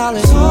leave it, call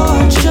it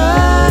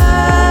torture.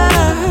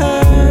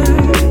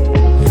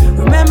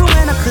 Remember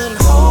when I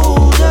couldn't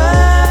hold her?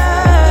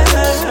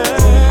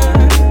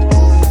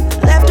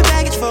 Left her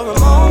baggage for a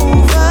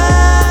mover.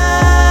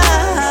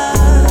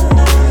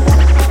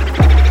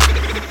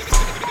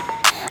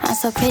 I'm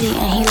so pretty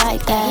and he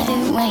like that.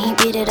 When he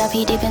beat it up,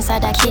 he deep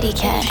inside that kitty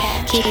cat.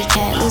 Kitty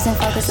cat, losing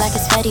focus like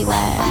it's Fetty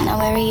Wap. Now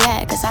where he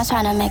at? Cause I'm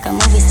tryna make a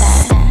movie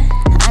star.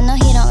 I know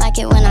he don't like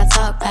it when I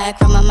talk back.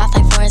 From my mouth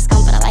like Forrest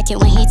Gump, but I like it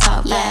when he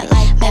talk back.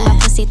 Make my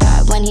pussy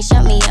throb when he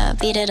shut me up.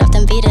 Beat it up,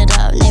 then beat it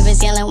up.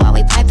 Neighbors yelling while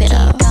we pipe it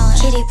up.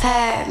 Kitty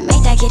purr,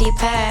 make that kitty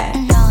purr.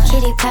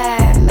 Kitty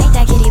purr, make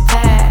that kitty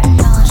purr.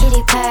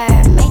 Kitty purr,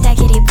 make that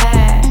kitty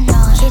purr.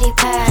 Kitty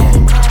purr.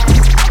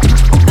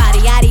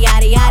 Body yaddy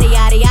yaddy yaddy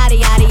yaddy yaddy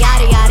yaddy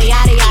yaddy yaddy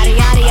yaddy yaddy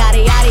yaddy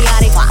yaddy yaddy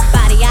yaddy.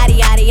 Body yaddy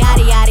yaddy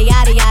yaddy yaddy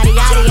yaddy yaddy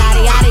yaddy yaddy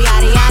yaddy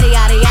yaddy yaddy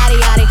yaddy yaddy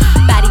yaddy.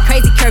 Body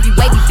crazy curvy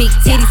wavy big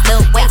titties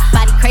little waist.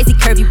 Body crazy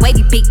curvy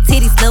wavy big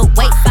titties little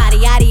waist. Body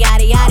yaddy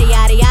yaddy yaddy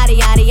yaddy yaddy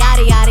yaddy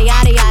yaddy yaddy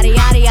yaddy yaddy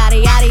yaddy yaddy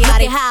yaddy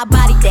yaddy. How I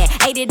body that,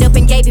 ate it up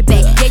and gave it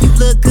back. Yeah, you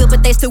look good,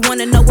 but they still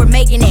wanna know we're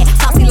making it.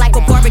 Saucy like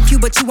a barbecue,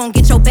 but you won't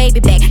get your baby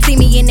back. See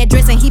me in that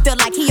dress and he felt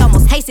like he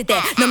almost tasted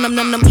that. Num num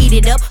num num, eat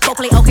it up. Go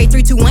play okay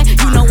 3, 2, 1.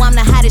 You know I'm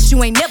the hottest.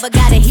 You ain't never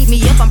gotta heat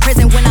me up. I'm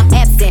present when I'm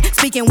absent,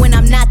 speaking when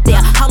I'm not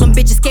there. Call them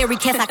bitches scary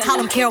cats. I call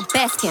them Carol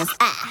Baskins.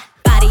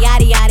 Body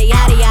yaddy yaddy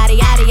yaddy yaddy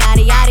yaddy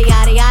yaddy yaddy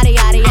yaddy yaddy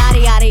yaddy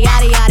yaddy yaddy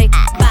yaddy yaddy.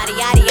 Body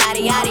yaddy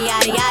yaddy yaddy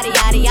yaddy yaddy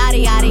yaddy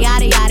yaddy yaddy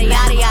yaddy yaddy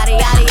yaddy yaddy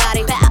yaddy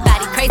yaddy.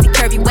 Body crazy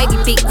curvy wavy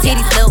big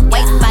titties little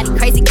waist. Body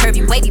crazy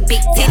curvy wavy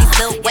big titties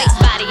little waist.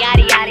 Body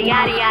yaddy yaddy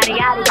yaddy yaddy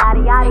yaddy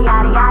yaddy yaddy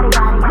yaddy yaddy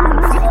yaddy.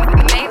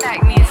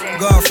 Maybach music.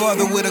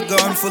 Godfather with a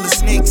garden full of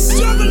snakes.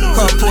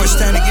 Car Porsche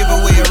time to give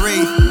away a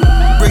rave.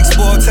 Bricks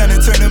ball time to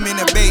turn them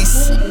into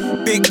bass.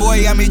 Big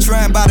boy, I me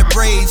trying by the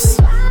Braves.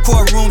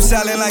 Courtroom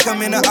silent like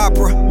I'm in the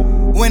opera.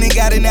 When they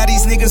got it, now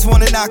these niggas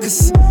wanna knock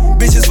us.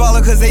 Bitches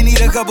follow cause they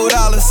need a couple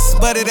dollars.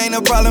 But it ain't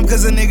a problem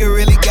cause a nigga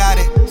really got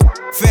it.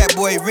 Fat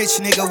boy, rich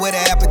nigga with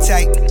an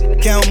appetite.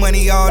 Count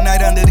money all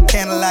night under the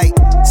candlelight.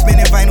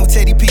 Spinning vinyl,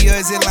 Teddy P or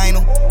is it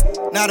Lionel?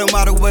 Not a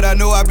model, but I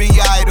know I been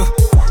your idol.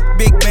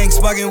 Big bank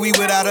sparking weed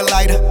without a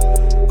lighter.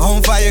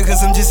 On fire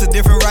cause I'm just a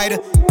different writer.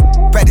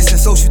 Practicing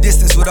social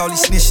distance with all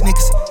these snitch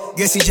niggas.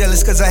 Guess he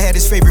jealous cause I had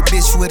his favorite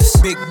bitch with us.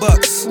 Big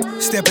bucks,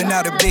 stepping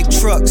out of big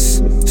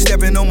trucks.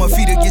 Stepping on my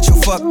feet to get you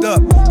fucked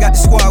up. Got the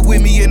squad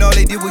with me and all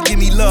they did was give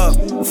me love.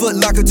 Foot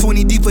locker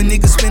 20 deep, a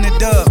nigga spin a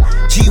dub.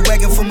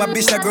 G-Wagon for my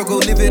bitch, that girl go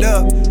live it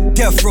up.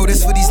 Death row,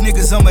 that's for these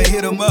niggas, I'ma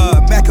hit them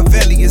up.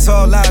 Machiavelli is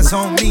all eyes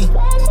on me.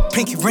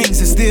 Pinky rings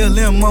is still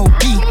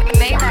M.O.B.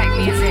 Maybach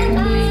music.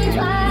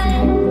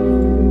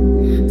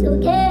 To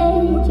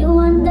get you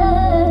under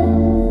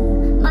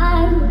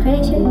my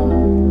pressure.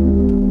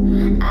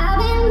 I've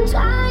been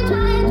trying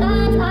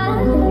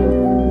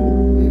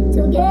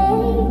to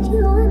get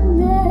you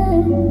under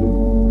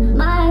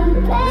my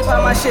pressure.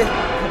 Find my shit.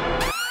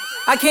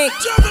 I can't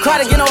cry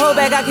to get no hold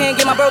back, I can't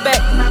get my bro back.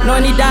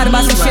 Knowing he died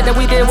about some shit that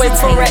we did way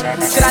before rap.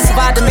 Could I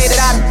survive and made it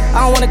out of? I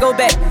don't wanna go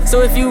back.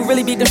 So if you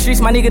really beat them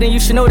streets, my nigga, then you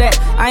should know that.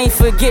 I ain't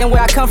forgetting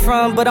where I come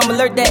from, but I'm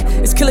alert that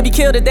it's kill or be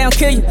killed, if they don't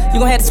kill you, you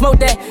gon' have to smoke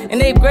that. In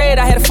 8th grade,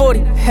 I had a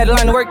 40, had to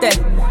learn to work that.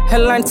 Had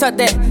to learn to tuck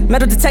that.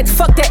 Metal detector,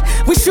 fuck that.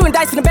 We shooting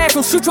dice in the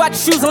bathroom, shoot you out your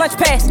shoes and lunch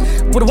pass.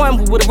 Would've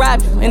won, would've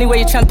robbed you, anyway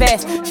you're trying to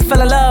pass.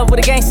 fell in love with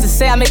a gangster,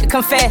 say I make it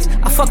come fast.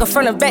 I fuck her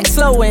front and back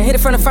slow and hit it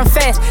from the front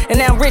fast. And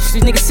now I'm rich,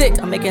 these niggas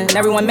sick, I'm making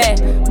everyone mad.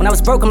 When I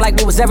was broke, I'm like,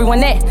 where was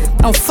everyone at?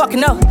 I don't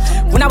fucking know.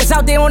 When I was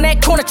out there on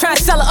that corner trying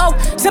to sell a O,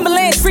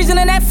 Timberlands freezing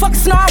in that fucking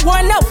snow, I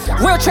wanna know.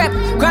 Real trap,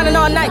 grinding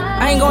all night,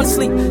 I ain't going to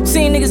sleep.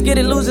 Seeing niggas get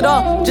it, lose it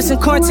all, just in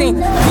quarantine.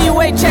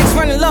 PUA checks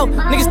running low,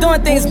 niggas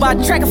doing things by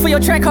tracking for your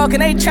track hawk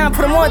and they trying to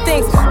put them on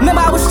things.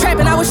 Remember I was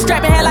trapping, I was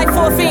strapping, had like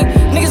 4 feet.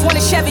 Niggas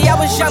wanted Chevy, I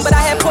was young, but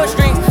I had Porsche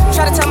dreams.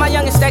 Try to tell my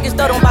youngest that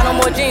though, don't buy no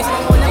more jeans.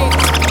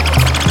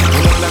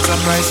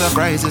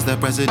 Surprise is the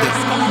president.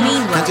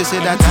 Can't you see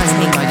that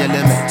time in my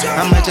element?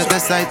 I might just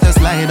decide to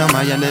slide on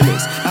my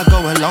enemies. I go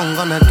along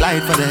on a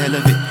glide for the hell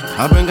of it.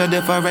 I bring a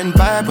different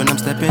vibe when I'm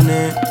stepping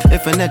in.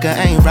 If a nigga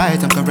ain't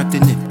right, I'm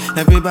correcting it.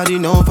 Everybody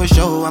know for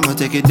sure I'ma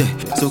take it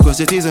there. So close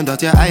your teeth and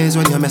dot your eyes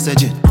when you're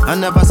messaging. I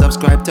never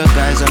subscribe to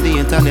guys on the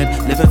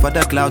internet, living for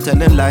the cloud,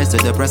 telling lies to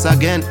the press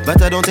again.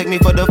 But I don't take me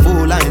for the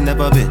fool, I ain't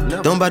never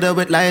been. Don't bother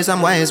with lies,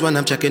 I'm wise when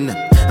I'm checking them.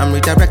 I'm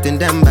redirecting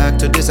them back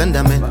to the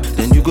sender man.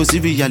 Then you go see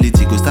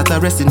reality, go start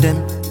arresting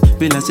them.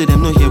 Feel I see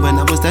them no here when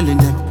I was telling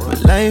them.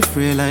 But life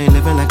real, I ain't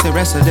living like the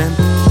rest of them.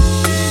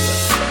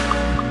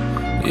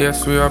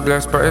 Yes, we are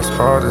blessed, but it's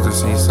harder to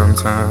see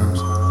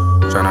sometimes.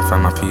 Trying to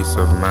find my peace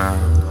of mind.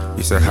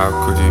 You said, how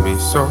could you be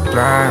so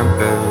blind,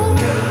 babe?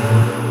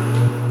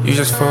 You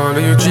just follow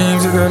your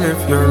dreams, you gotta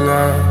live your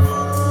life.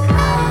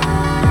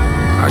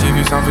 I'll give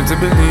you something to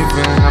believe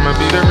in, I'ma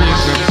be the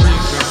reason.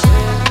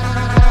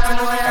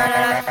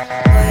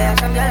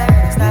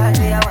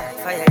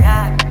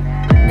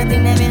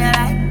 Nothing they mean I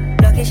like.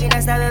 Location I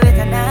stab it with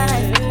a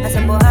knife. I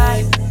said, boy, I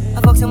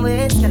fuck some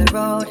ways to the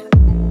road.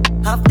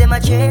 Half them I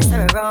chase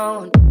her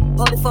around.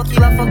 How the fuck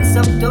you a fuck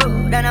some dude?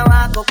 And I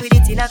walk up with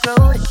it in a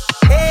crowd.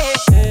 Hey,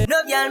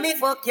 no girl me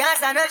fuck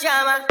yes and no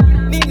drama.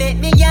 Me make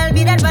me girl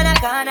be that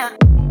banana.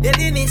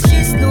 Baby miss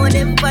she know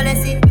them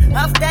policy.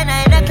 After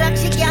 9 o'clock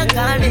she can't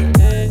call me.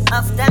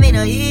 After me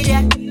no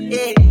idiot,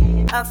 yeah.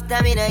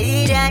 After me no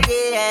idiot,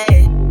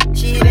 yeah.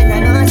 She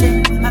better know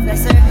say after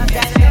certain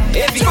time.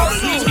 If you go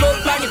sleep, go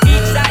on the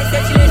beach side.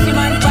 Said she let the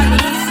man on the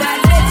east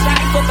side. Let's try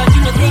fuck and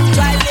you no think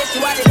twice. Let's do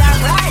what the dark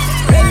right.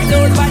 Break it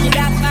down for the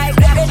dark night.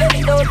 Break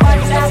it down for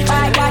the dark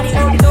night. Body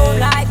on the own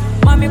life.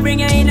 Mommy bring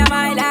her into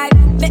my life.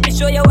 Let me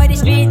show you what the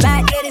street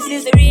like. Yeah, this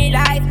is the real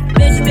life.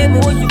 Then she tell me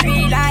what you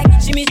feel like.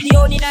 She miss the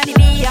only and the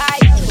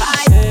beehive.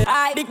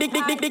 I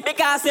big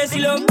car says she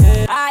love.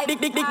 I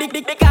big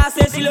car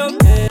says she love.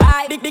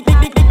 I big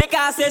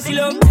car says she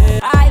love.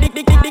 I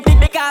big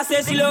car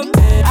says she love.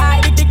 I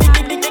big car says she love.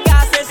 I big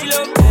car says she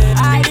love.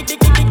 I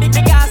big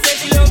car says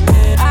she love.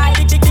 I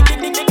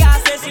big car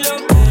says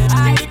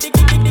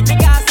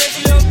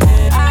she love.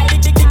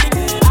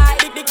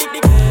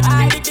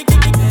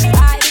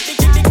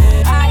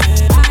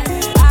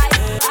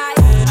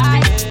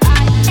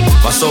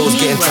 My soul's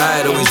getting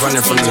tired, always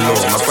running from the law.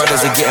 My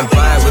brothers are getting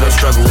by, we don't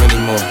struggle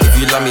anymore. If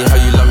you love me how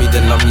you love me,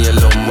 then love me a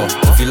little more.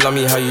 If you love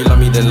me how you love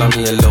me, then love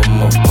me a little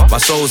more. My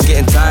soul's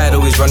getting tired,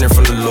 always running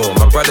from the law.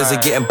 My brothers are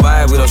getting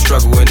by, we don't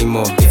struggle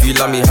anymore. If you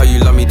love me how you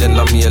love me, then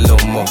love me a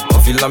little more.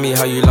 If you love me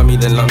how you love me,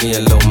 then love me a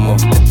little more.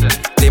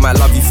 They might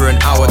love you for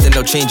an hour, then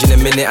they'll change in a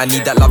minute. I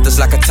need that love that's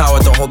like a tower,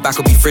 don't hold back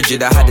or be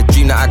frigid. I had a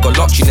dream that I got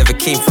locked, you never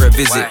came for a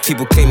visit.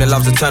 People claim that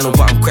love's eternal,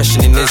 but I'm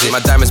questioning, is it? My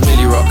diamonds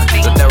Millie rock,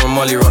 the Darren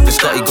Molly rock. The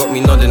Scotty got me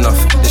nodding off.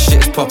 The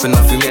shit is popping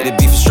off, we make the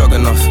beef strong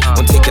enough.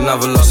 Won't take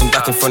another loss, I'm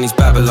back in front of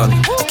Babylon.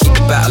 I keep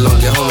the battle on,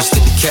 get home and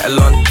stick the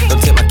kettle on.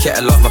 Don't take my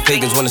kettle off, my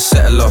pagans wanna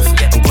settle off.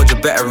 I'm glad you're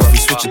better off, you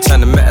switch and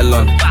turn the metal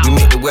on. We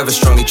make the weather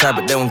strong, they try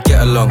but they won't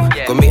get along.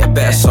 Go make a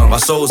better song. My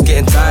soul's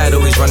getting tired,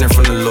 always running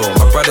from the law.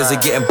 My brothers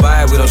are getting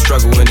by, we don't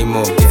struggle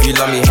anymore. If you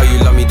love me how you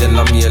love me, then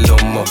love me a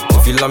little more.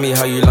 If you love me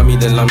how you love me,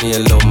 then love me a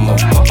little more.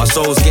 My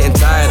soul's getting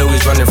tired,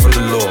 always running from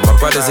the law. My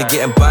brothers are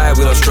getting by,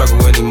 we don't struggle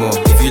anymore.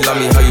 If you love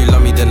me how you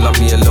love me, then love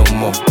me a little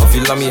more. If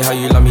you love me how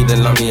you love me,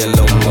 then love me a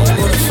little more. She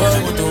wanna fuck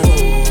with the woo.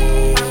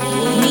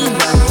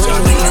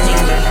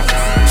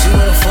 She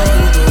wanna fuck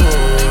with the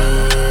woo.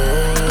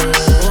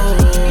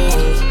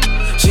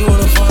 She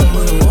wanna fuck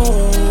with the woo.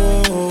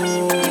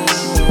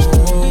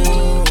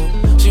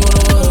 She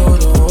wanna fuck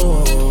with the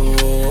woo.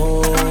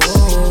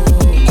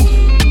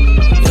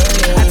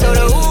 I told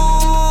her,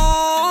 ooh,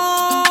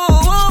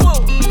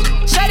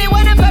 shawty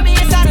wanna put me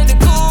inside of the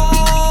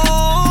cool.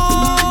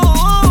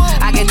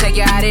 I can take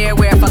you out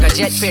everywhere, fuck a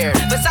jet fare.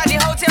 Versace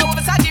hotel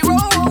with Versace room.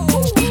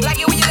 Like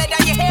it when you let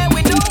down your hair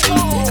with no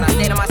room. And I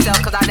say to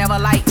myself, cause I never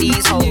like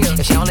these hoes.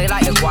 If she only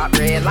like the guap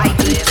red light.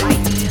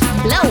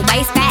 Low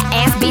waist, fat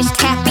ass bitch,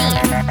 tap in.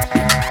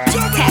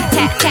 Tap,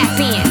 tap, tap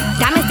in.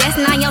 Diamonds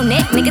dancing on your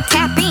neck, nigga,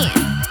 tap in.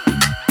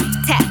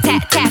 Tap,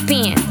 tap, tap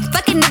in.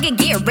 Fucking nigga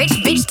get rich,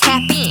 bitch,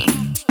 tap in.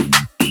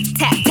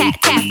 Tap, tap,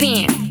 tap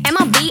in.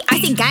 MLB,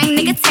 icy gang,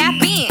 nigga,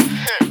 tap in.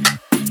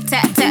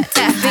 Tap, tap,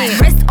 tap in.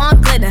 Wrist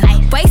on glitter,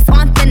 waist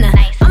on thinner.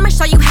 I'ma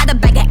show you how to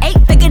bag an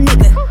 8-figure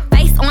nigga.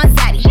 Face on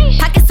zaddy,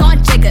 pockets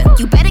on jigger.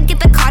 You better get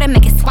the card and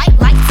make it swipe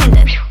like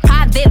Tinder.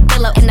 Private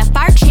villa in the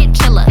fur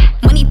chinchilla.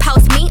 When he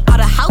post me, all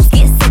the house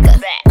get sicker.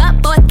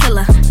 Up boy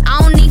killer, I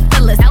don't need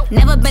fillers.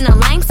 Never been a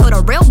lame, so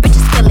the real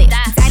bitches feel it.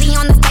 Daddy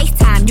on the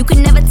FaceTime, you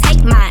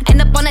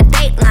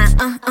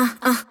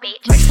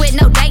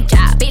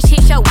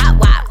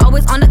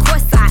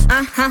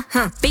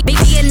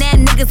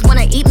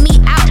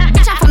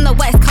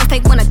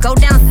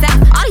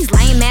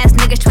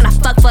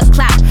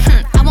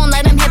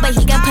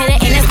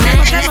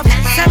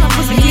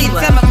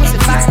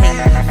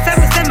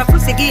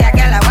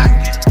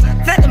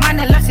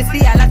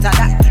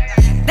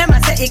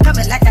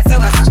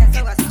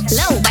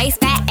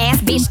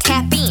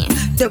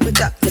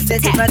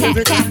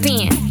Tap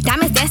in.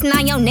 Diamonds dancing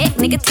on your neck,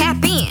 nigga,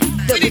 tap in.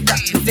 Tap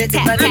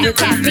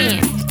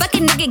in.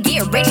 Fucking nigga,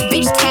 get rich,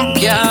 bitch, tap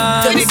in.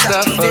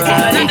 Tap in.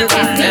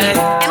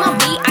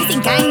 MLB, I see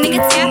gang, nigga,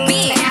 tap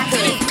in.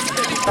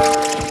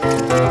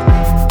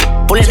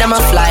 Bullet them a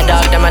fly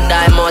dog, them a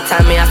die more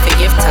time, me I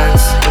forgive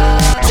thanks.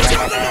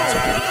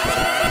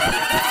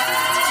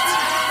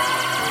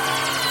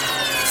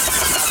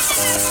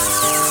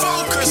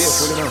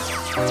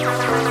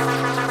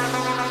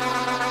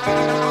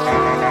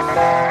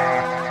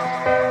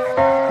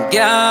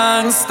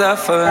 Gangsta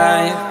for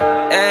life,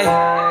 hey.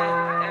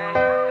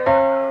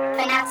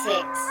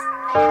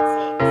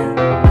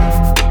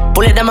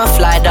 Bullet them a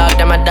fly dog,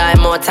 them a die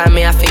more time,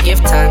 me I forgive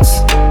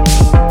thanks.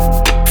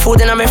 Food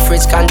in my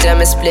fridge, ganja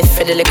me split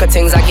for the little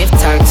things I give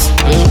thanks.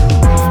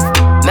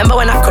 Remember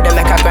when I couldn't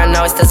make a grand,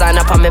 now it's design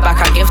up on me back,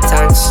 I give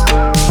thanks.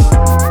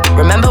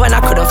 Remember when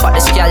I couldn't fuck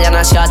this girl, and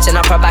I charging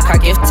up her back, I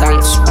give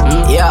thanks.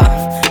 Yeah,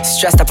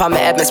 stressed up on my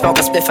head, me smoke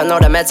a spliff, I know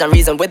the meds and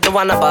reason with the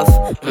one above.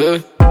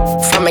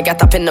 From me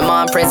get up in the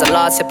morning, praise the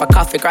Lord, sip a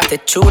coffee,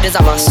 gratitude is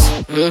a must.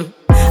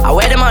 I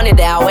wear the money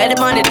there, I wear the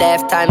money there,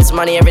 if time's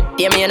money every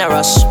day, me in a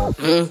rush.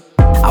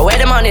 I wear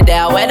the money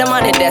there, I wear the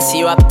money there, see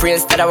you have to pray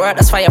instead of work,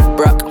 that's why you're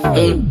broke.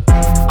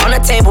 On the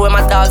table with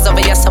my dogs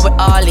over here, so we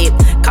all eat.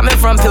 Coming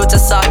from pew to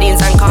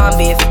sardines and corned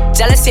beef.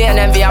 Jealousy and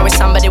envy, I wish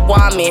somebody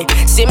want me.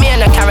 See me in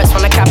the carrots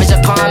from the cabbage, you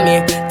call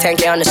me.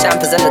 10K on the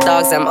shampoos and the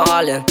dogs, them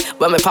all in.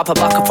 When we pop a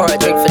bucket for a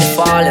drink for the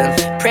falling.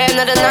 Praying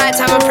in the night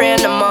time and pray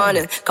in the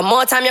morning. Cause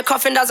more time your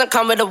coffin doesn't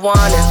come with a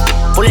warning.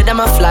 Bullet them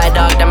a fly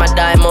dog, them a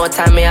die more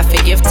time, me I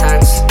forgive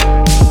thanks.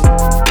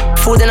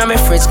 Food in my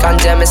fridge,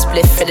 ganja me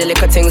split for the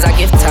little things I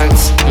give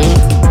thanks.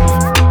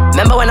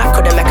 Remember when I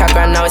couldn't make a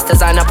grand, now it's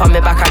design up on me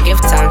back, I give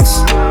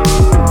thanks.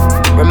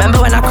 Remember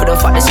when I couldn't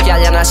fuck this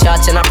girl, and I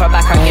charging up her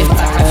back, I give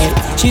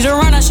thanks. She's a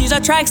runner, she's a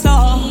track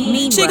star.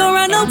 She gon'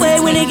 run away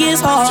when it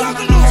gets hard.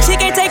 She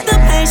can't take the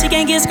pain, she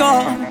can't get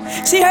scarred.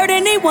 She hurt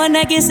anyone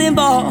that gets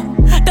involved.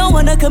 Don't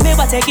wanna commit,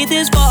 but take it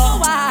this far.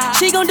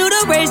 She gon' do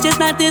the race, just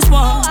not this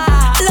one.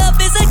 Love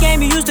is a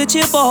game you used to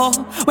cheer for.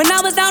 When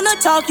I was down to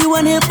talk, you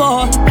weren't here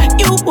for.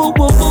 You woo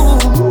woo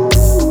woo.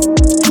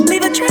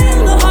 Leave a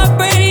trail of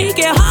heartbreak,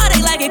 get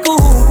heartache like it cool.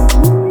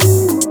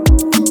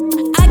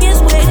 I guess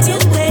wait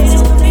till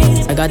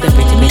wait. I got the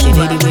pretty lady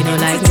with no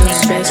like no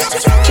stress.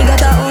 She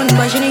got her own,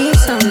 but she needs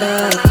some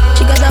love.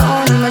 She got her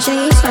own, but she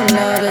needs some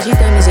love. But she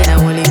tell me say now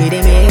only me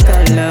they make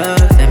her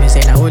love. Tell me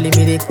say now only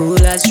me they cool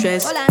her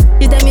stress.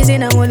 She tell me say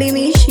now only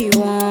me she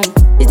want.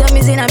 She tell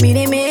me say now me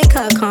they make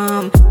her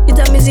calm. She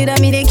tell me say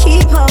that me they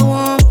keep her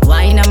warm.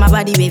 Wine on my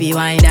body, baby,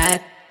 wine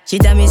that. She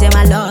tell me say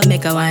my love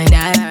make her wine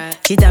that.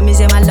 She tell me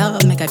say my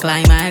love make her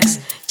climax.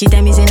 She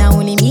tell me say now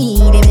only me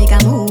they make her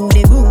move,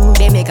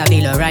 they make her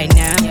feel alright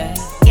now.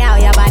 Girl,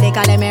 your body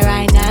calling me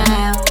right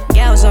now.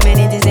 Girl, so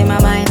many things in my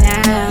mind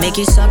now. Make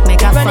you suck,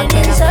 make her fuck,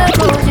 make her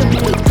fuck. You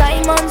need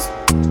diamonds,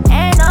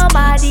 ain't no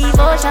my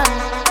devotion.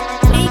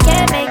 We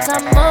can make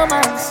some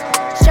moments.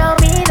 Show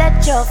me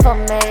that you're for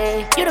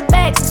me. You the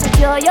best, so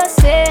secure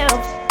yourself.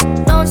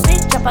 Don't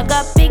switch up, I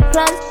got big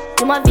plans.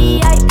 You my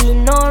VIP,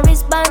 no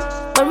wristband.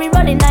 When we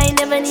rolling, I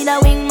never need a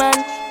wingman.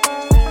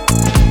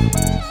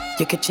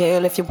 You could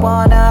chill if you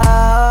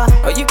wanna,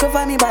 or you could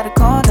find me by the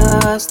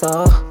corner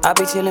store. I'll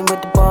be chillin'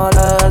 with the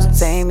ballers.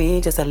 Say me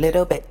just a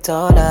little bit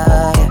taller.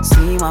 Yeah,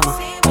 see mama,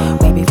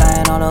 we be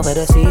flying all over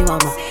the sea,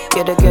 mama.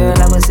 You're the girl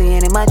I was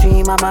seeing in my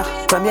dream, mama.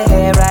 From your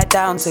hair right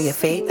down to your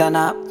feet done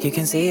up, you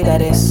can see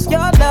that it's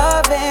your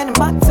loving and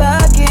my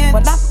tugging.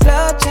 When I'm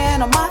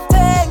clutching on my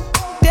thing,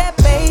 they're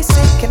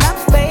basic and I'm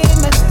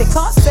famous. They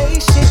can't say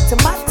shit to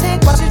my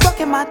tick while she's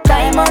rocking my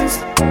diamonds.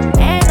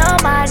 Ain't no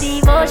my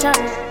devotion.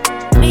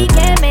 We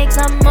can make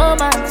some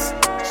moments.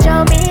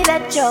 Show me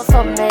that you're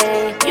for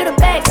me. You the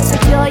best,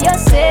 secure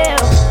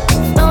yourself.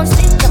 Don't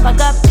switch up, I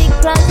got big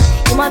plans.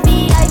 You my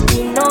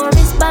VIP, no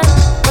wristband.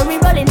 When we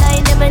rolling, I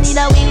never need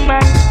a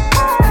wingman.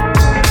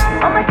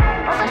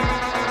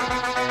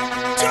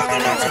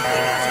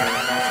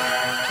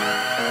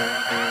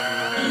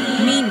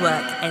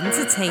 Meanwork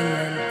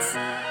Entertainment.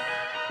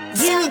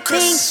 You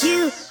think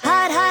you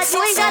hot,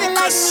 you ain't gotta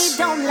like me,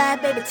 don't lie,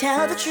 baby,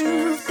 tell the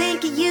truth.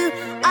 Think of you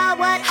are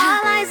what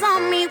all eyes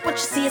on me, what you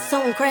see is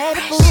so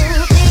incredible.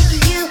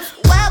 Think of you,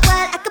 what,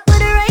 I could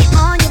put it right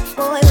on you,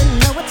 boy,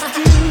 wouldn't know what to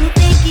do.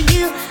 Think of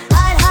you,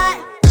 hot,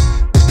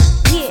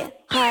 yeah,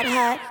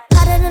 hot,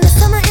 hotter than the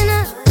summer in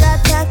a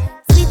drop.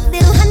 Sweet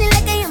little honey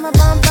like I am a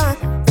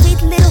bonbon.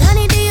 Sweet little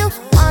honey, do you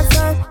want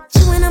some?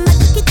 Chewing on my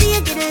cookie till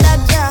you get it up,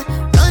 yeah.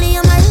 Rolling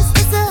on my wrist,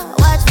 it's a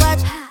watch.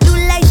 Blue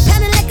light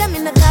shining like I'm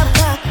in the cop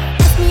car.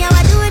 Ask me how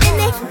I do it and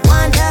they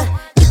wonder.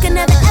 You can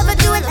never ever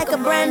do it like a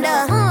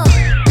Brenda.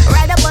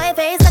 Ride a boy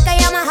face like a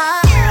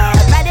Yamaha.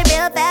 Ride it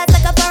real fast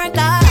like a foreign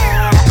car.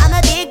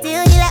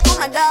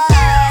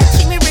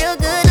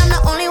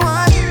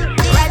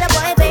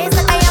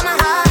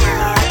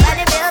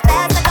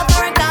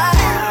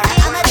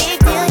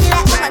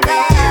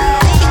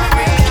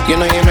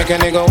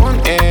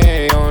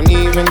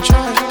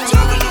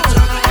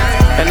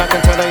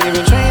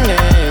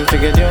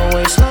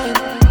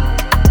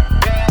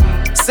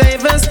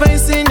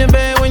 in the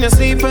bed when you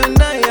sleep at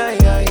night.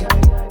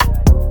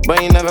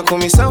 But you never call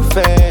me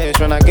selfish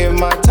when I give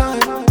my time.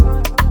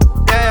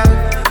 Yeah,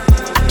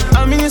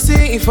 I'm in your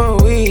city for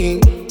a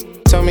week.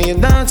 Tell me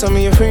you're down, tell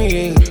me you're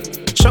free.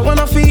 Shot when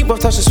our feet both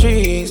touch the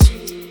streets.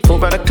 Full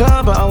by the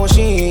club, but I want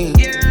she.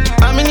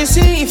 I'm in your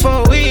city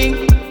for a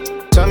week.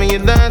 Tell me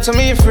you're down, tell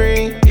me you're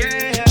free.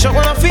 Shot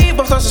when our feet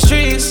both touch the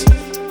streets.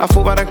 I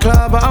fall by the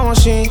club, but I want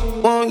she.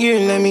 Won't you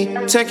let me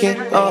take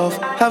it off?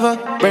 Have a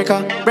break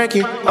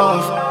you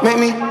off. Make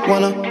me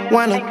wanna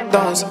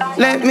dance.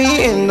 Let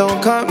me in,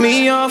 don't cut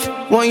me off.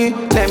 Won't you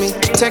let me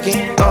take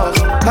it off?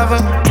 Have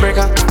a break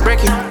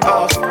you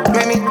off.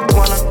 Make me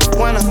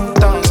wanna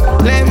dance.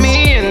 Let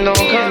me in, don't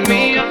cut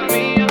me off.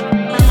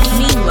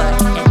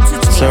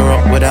 So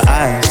rock with the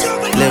eyes.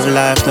 Live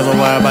life, never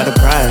worry about the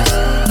price.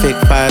 Fake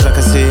fires, I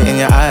can see it in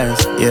your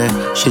eyes.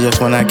 Yeah, she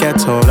just wanna get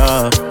told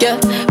off. Yeah,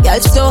 girl,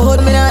 she so hold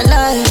me not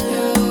lie.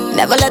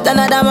 Never let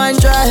another man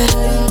try.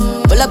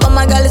 Pull up on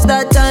my girl, it's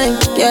that time.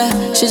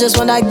 Yeah, she just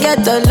wanna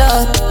get the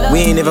love. We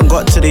ain't even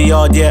got to the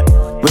yard yet.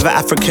 With an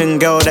African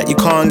girl that you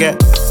can't get.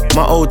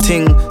 My old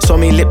ting, saw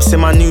me lips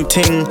in my new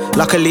ting.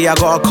 Luckily I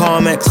got a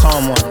calm ex.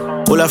 Calm one.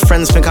 All her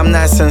friends think I'm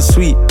nice and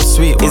sweet.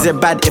 Is it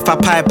bad if I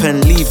pipe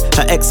and leave?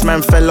 Her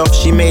ex-man fell off,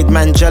 she made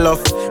man gel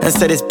off and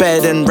said it's better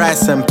than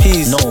rice and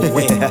peas. No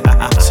way.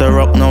 So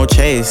rock, no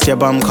chase. Your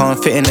bum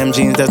can't fit in them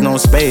jeans, there's no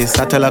space.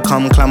 I tell her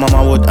come climb on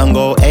my wood and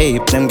go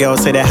ape. Them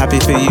girls say they're happy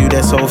for you,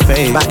 they're so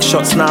fake. Back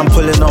shots, now I'm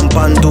pulling on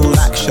bundles.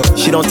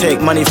 She don't take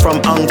money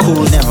from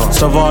uncles. Never.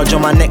 Sauvage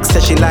on my neck,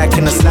 said she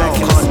liking the snack.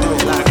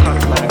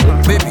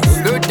 Baby,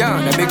 slow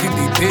down, I make you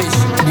be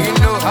patient. You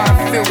know how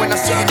I feel when I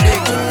see you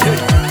naked.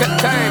 Cut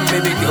time,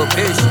 baby, you're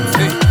patient.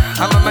 Hey.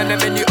 I'm a man of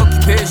many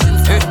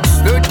occupations. Hey.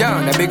 Slow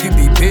down, I beg you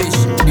be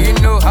patient. Do you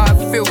know how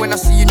I feel when I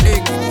see you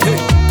naked? Hey.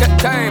 Cut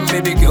time,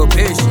 baby, girl,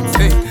 patience.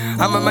 Hey.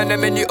 I'm a man of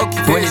many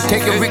occupations. When you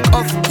take your wig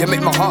off, you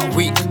make my heart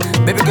weak.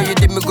 Baby girl, you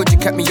did me good, you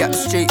kept me out the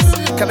streets.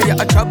 Kept me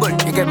out of trouble,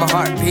 you get my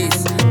heart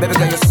peace. Baby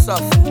girl, you're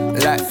soft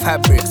like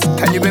fabrics.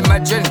 Can you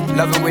imagine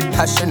loving with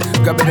passion?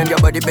 Grabbing on your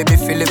body, baby,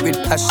 feel it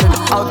with passion.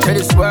 Out to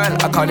this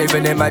world, I can't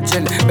even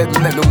imagine. Baby,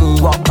 make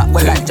me walk back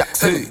with like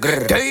Jackson.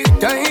 Take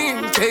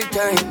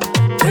time,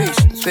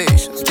 patience,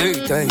 patience,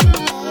 take time.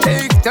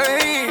 Take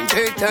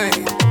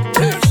time,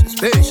 patience,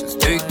 patience,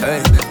 take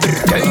time.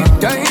 Take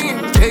time,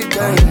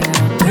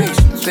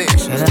 patience,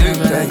 patience, take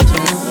time.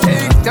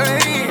 Take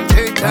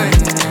time,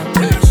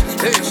 patience, patience,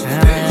 take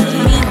time.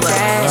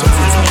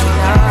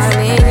 I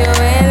need you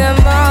in the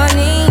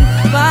morning,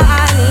 but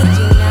I need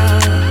you now.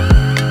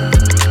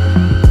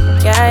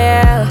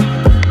 Yeah,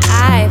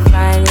 I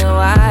find you,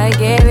 I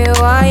give you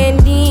what you're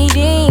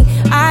needing.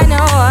 I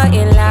know what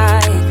you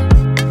like.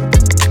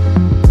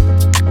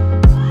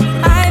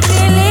 I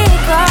feel it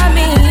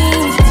coming.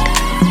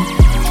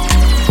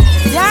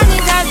 Johnny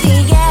got the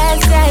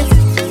essence.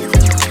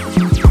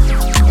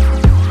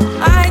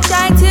 I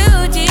try to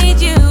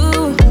teach you,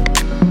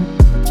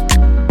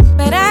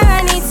 but I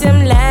need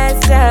some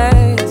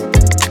lessons.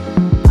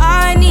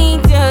 I need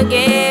to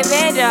give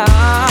it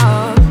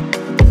all.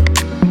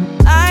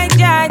 I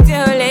try to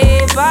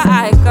live, but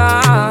I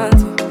can't.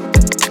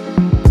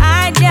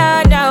 I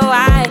don't know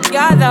why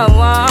you're the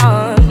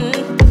one.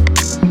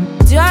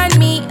 Turn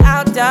me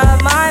out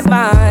of my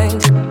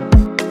mind.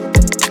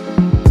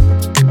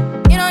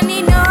 You don't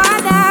need no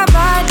other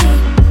body.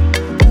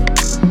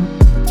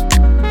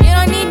 You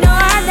don't need no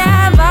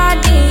other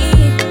body.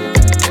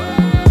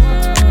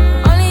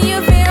 Only you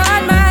feel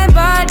on my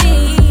body.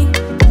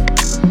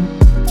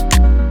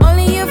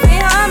 Only you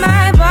feel on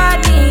my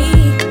body.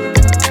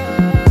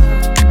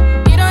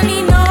 You don't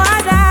need no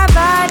other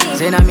body.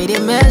 Say now me they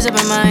mess up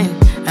my mind,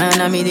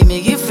 and I me they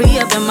make you free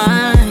up your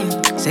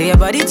mind. Say your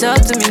body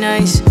talk to me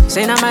nice.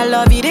 Say now my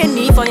love you didn't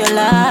need for your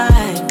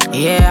life.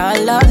 Yeah, our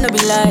love no be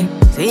lie.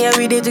 Say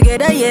every day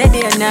together, yeah,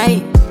 day and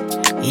night.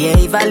 Yeah,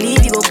 if I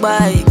leave you go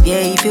by.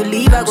 Yeah, if you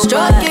leave I go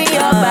stroking by.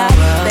 Your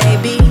body,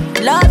 baby.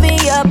 Loving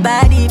your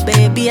body,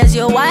 baby. As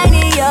you're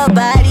whining your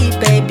body,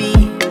 baby.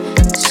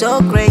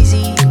 So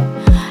crazy.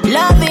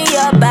 Loving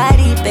your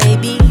body,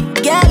 baby.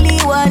 Girl,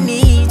 you want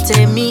need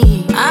to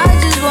me. I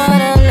just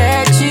wanna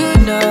let you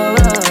know.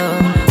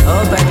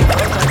 Oh, baby.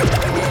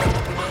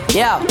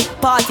 Yeah,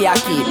 party I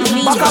keep.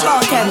 Back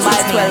about 10 by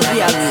 12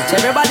 we are reach.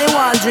 Everybody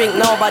want drink,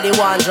 nobody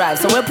want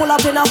drive. So we pull up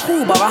in a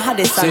Uber, I had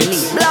this and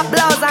me.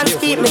 Blouse and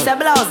skeet, me say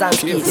blouse and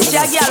skeet. This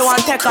your girl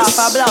want take off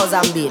her blouse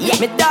and beat.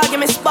 Me dog give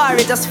me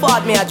sparry, just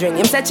fought me a drink.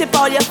 Him say chip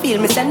how you feel,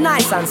 me say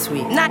nice and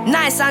sweet.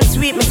 Nice and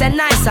sweet, me say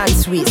nice and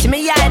sweet. See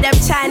me yeah them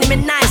shiny,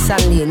 me nice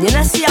and lean. You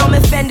know see how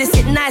me Fendi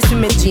sit nice with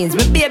me jeans.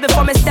 Me baby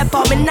before me step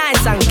out, me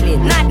nice and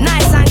clean.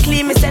 Nice and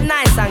clean, me say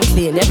nice and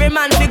clean. Every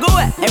man fi go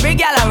it, every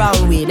girl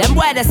around we. Them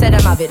boy they say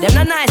them have it, them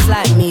not nice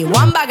like me.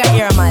 One bag of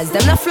ear miles,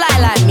 them not fly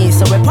like me.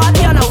 So we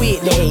party on a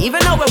weekday,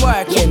 even though we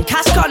working.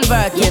 Cash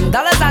converting,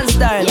 dollars and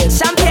sterling.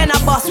 Champagne in a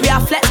bus, we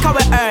are flex cause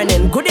we're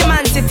earning. Goody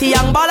Man City,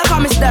 young baller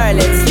call me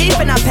Sterling. Sleep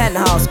in a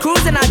penthouse,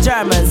 cruising a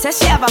German. Says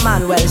she have a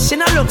man, well, she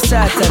no look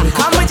certain.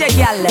 Come with your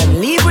gal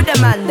them, leave with the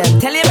man them.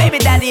 Tell your baby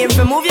daddy if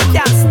you move you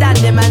can't stand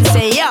him and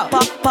say yo.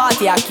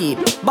 Party I keep,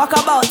 back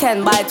about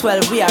 10 by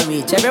 12 we are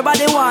reach.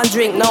 Everybody want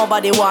drink,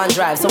 nobody want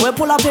drive. So we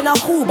pull up in a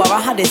Uber,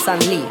 I had this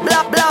and leave.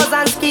 Blouse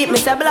and skeet, me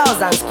say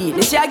blouse and skeet.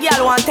 This your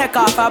girl want take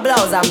off her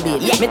blouse and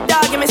beat. Yeah. Me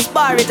dog give me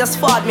sparry, just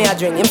fought me a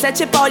drink. Him say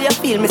chip all you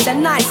feel, me say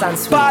nice and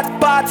sweet.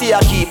 Party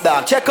I keep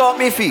dog, check out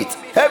me feet.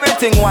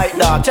 Everything white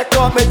dog, check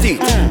out me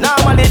teeth.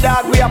 Normally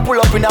dog we a pull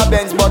up in a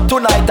Benz, but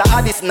tonight I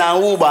had this now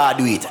Uber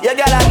do it. Your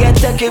girl a get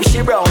take if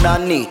she brown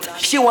and neat.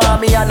 She want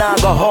me and I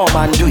go home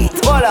and do it.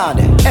 Hold on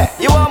there, hey,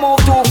 you want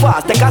move too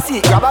fast? Take a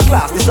seat, grab a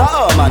glass, this a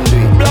home and do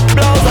it.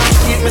 Blouse and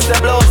skeet, me say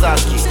blouse and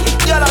skeet.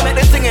 Girl I make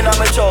the thing in on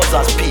my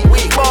trousers peak.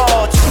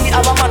 But she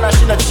have a man and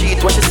she no cheat.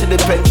 When she see the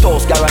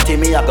penthouse, guarantee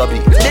me I go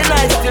beat. The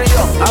night still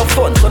young and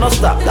fun, so no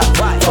stop that.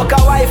 Fuck a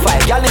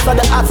Wi-Fi, girl this a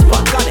the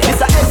hotspot.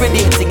 This a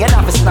everyday thing, you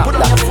have to snap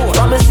that.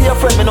 When me see a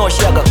friend, me know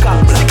she a go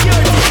camp.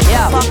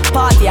 Yeah,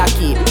 party I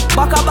keep.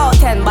 Back about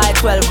 10 by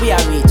 12 we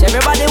are reach.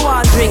 Everybody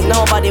want drink,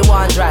 nobody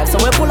want drive. So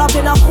we pull up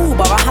in a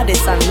Uber, I had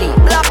this and leave.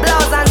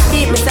 Blouse and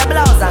skeet, me say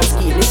blouse and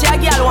skeet. This your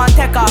girl want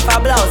take off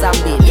her blouse and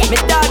beat. Me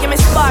dog give me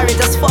sparry,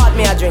 just fought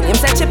me a drink. Him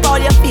say chip all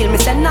you feel, me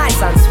say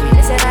nice and sweet.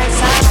 Me say nice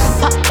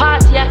and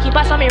party I keep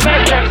us on me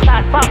red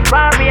start. Pop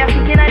Barbie, I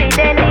thinking of the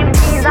day, leave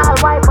keys all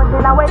white, but till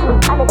I wet me.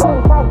 And the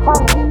king side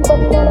fun, but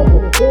you know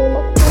the king.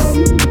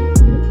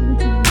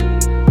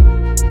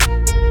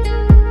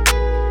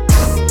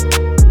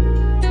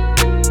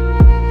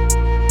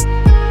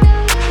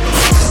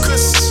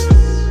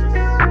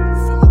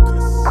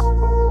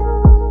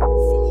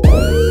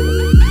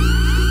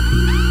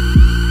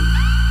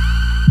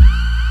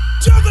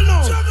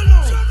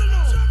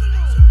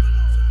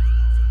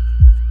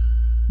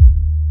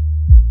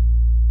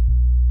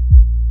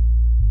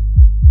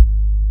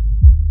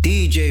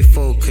 DJ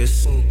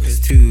Focus, it's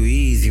too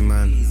easy,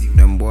 man.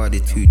 Them boy, they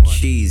too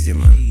cheesy,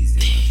 man.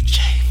 DJ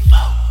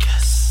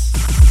Focus.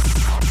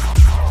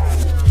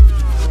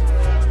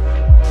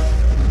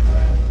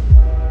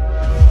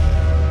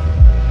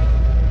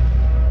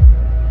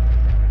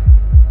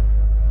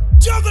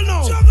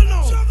 Juggernaut.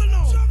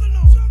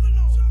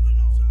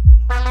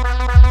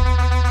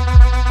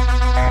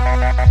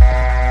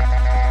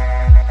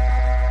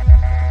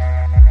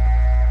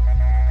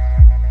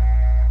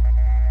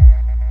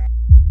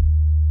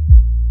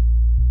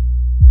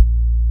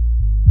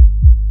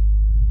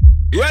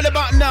 Right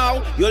about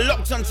now, you're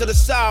locked onto the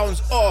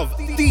sounds of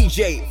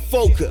DJ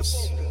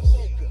Focus.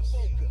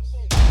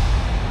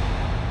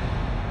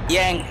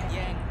 Yang,